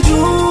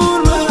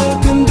የልጁን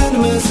መልክ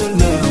እንድንመስል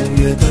ነው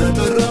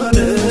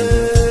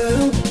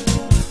የተጠራነው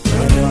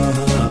ታዲያ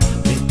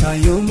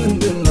ቢታየው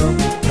ምንድነው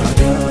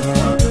ታዲያ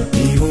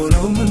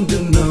ይሆነው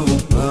ምንድነው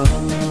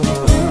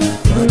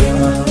ታዲያ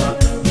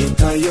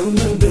ቢታየው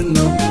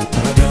ምንድነው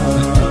ታዲያ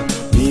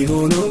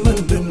ይሆነው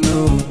ምንድነው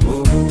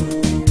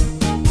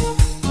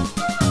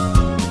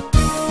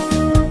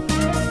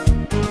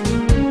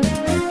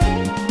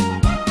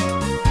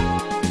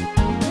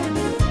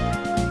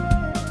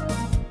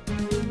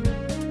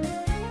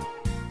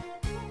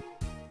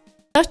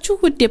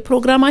ውድ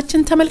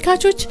የፕሮግራማችን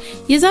ተመልካቾች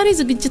የዛሬ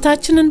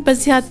ዝግጅታችንን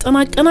በዚህ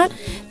አጠናቀናል።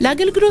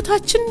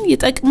 ለአገልግሎታችን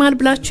ይጠቅማል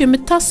ብላችሁ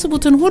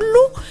የምታስቡትን ሁሉ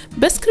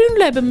በስክሪኑ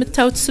ላይ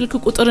በምታዩት ስልክ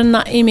ቁጥርና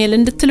ኢሜል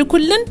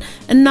እንድትልኩልን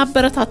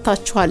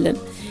እናበረታታችኋለን።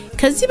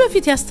 ከዚህ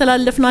በፊት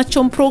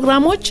ያስተላለፍናቸውን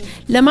ፕሮግራሞች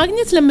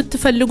ለማግኘት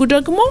ለምትፈልጉ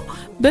ደግሞ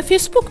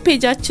በፌስቡክ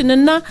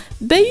ፔጃችንና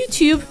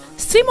በዩቲዩብ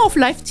ስትሪም ኦፍ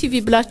ላይፍ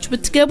ቲቪ ብላችሁ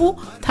ብትገቡ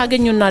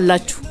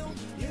ታገኙናላችሁ።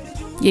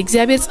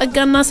 የእግዚአብሔር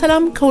ጸጋና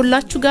ሰላም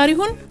ከሁላችሁ ጋር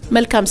ይሁን።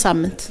 መልካም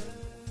ሳምንት።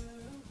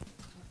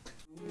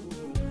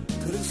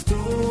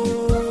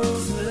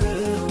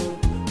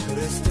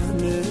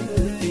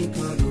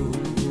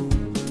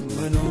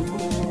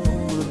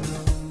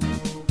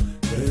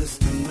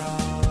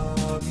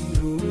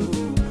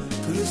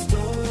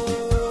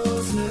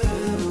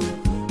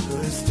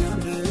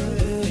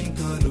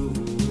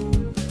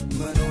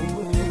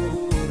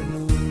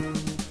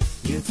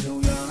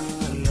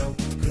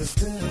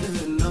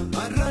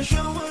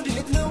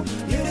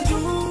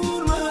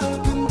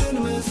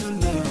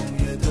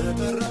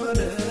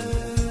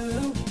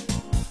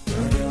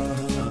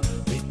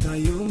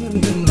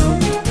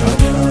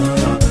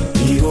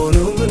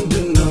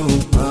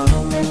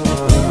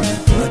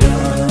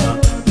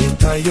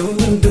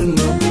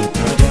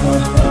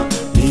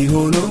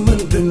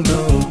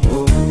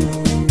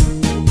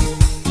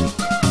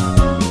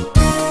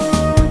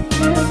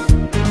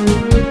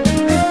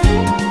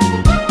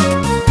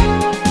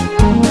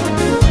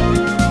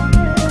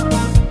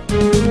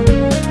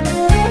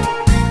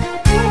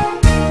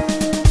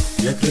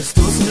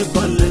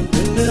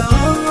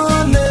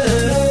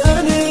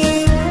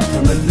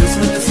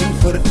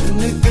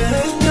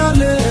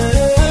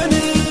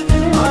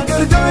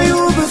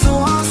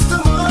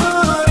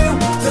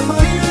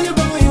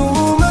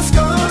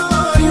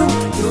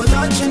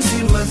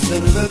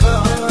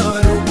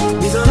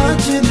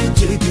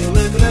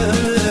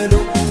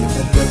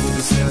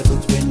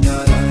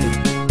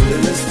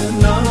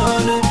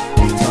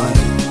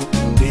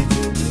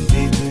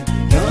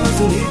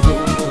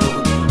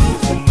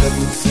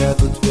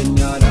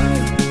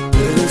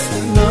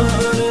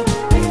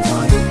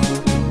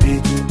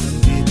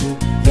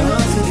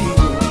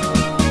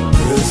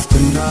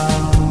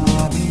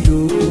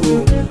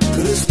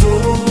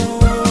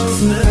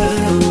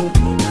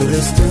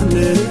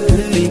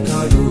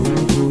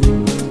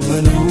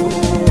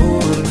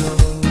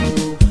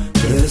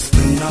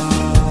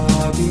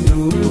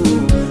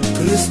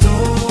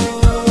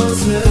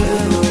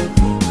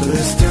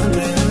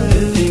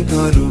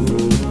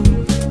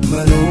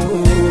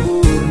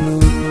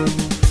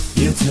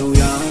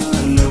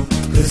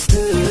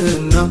 ክርስትና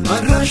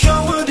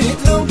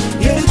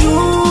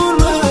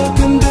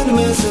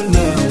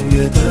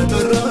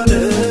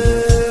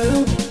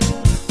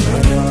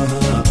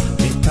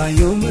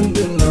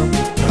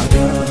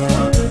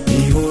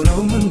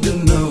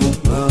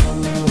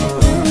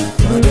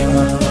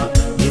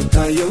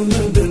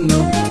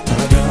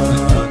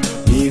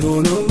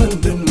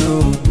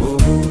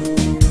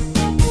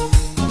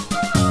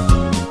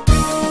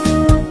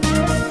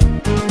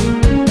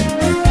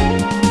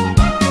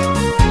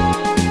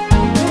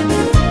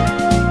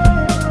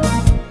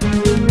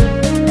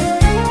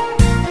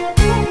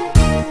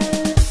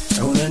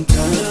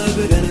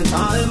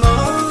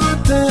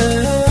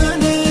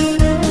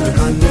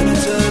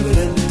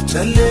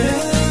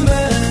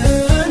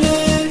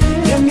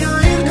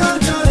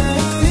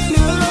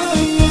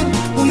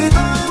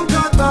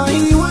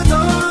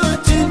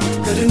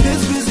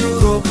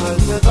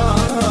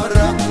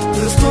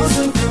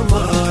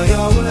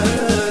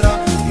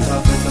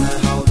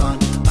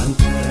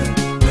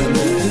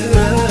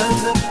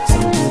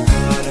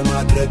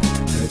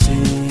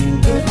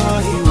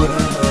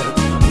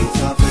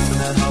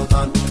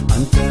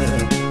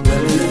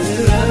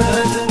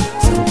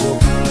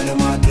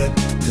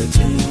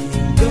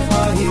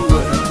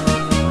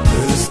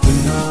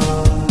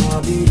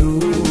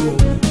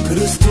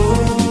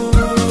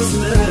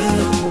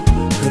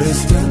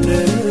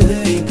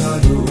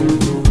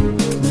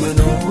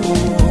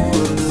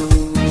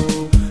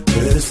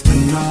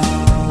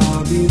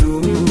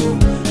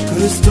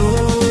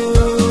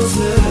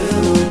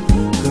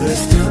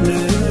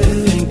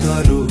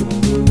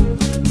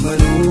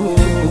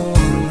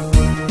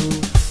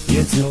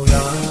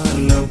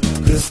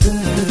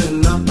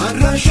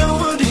አድራሻው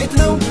ወዴት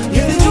ነው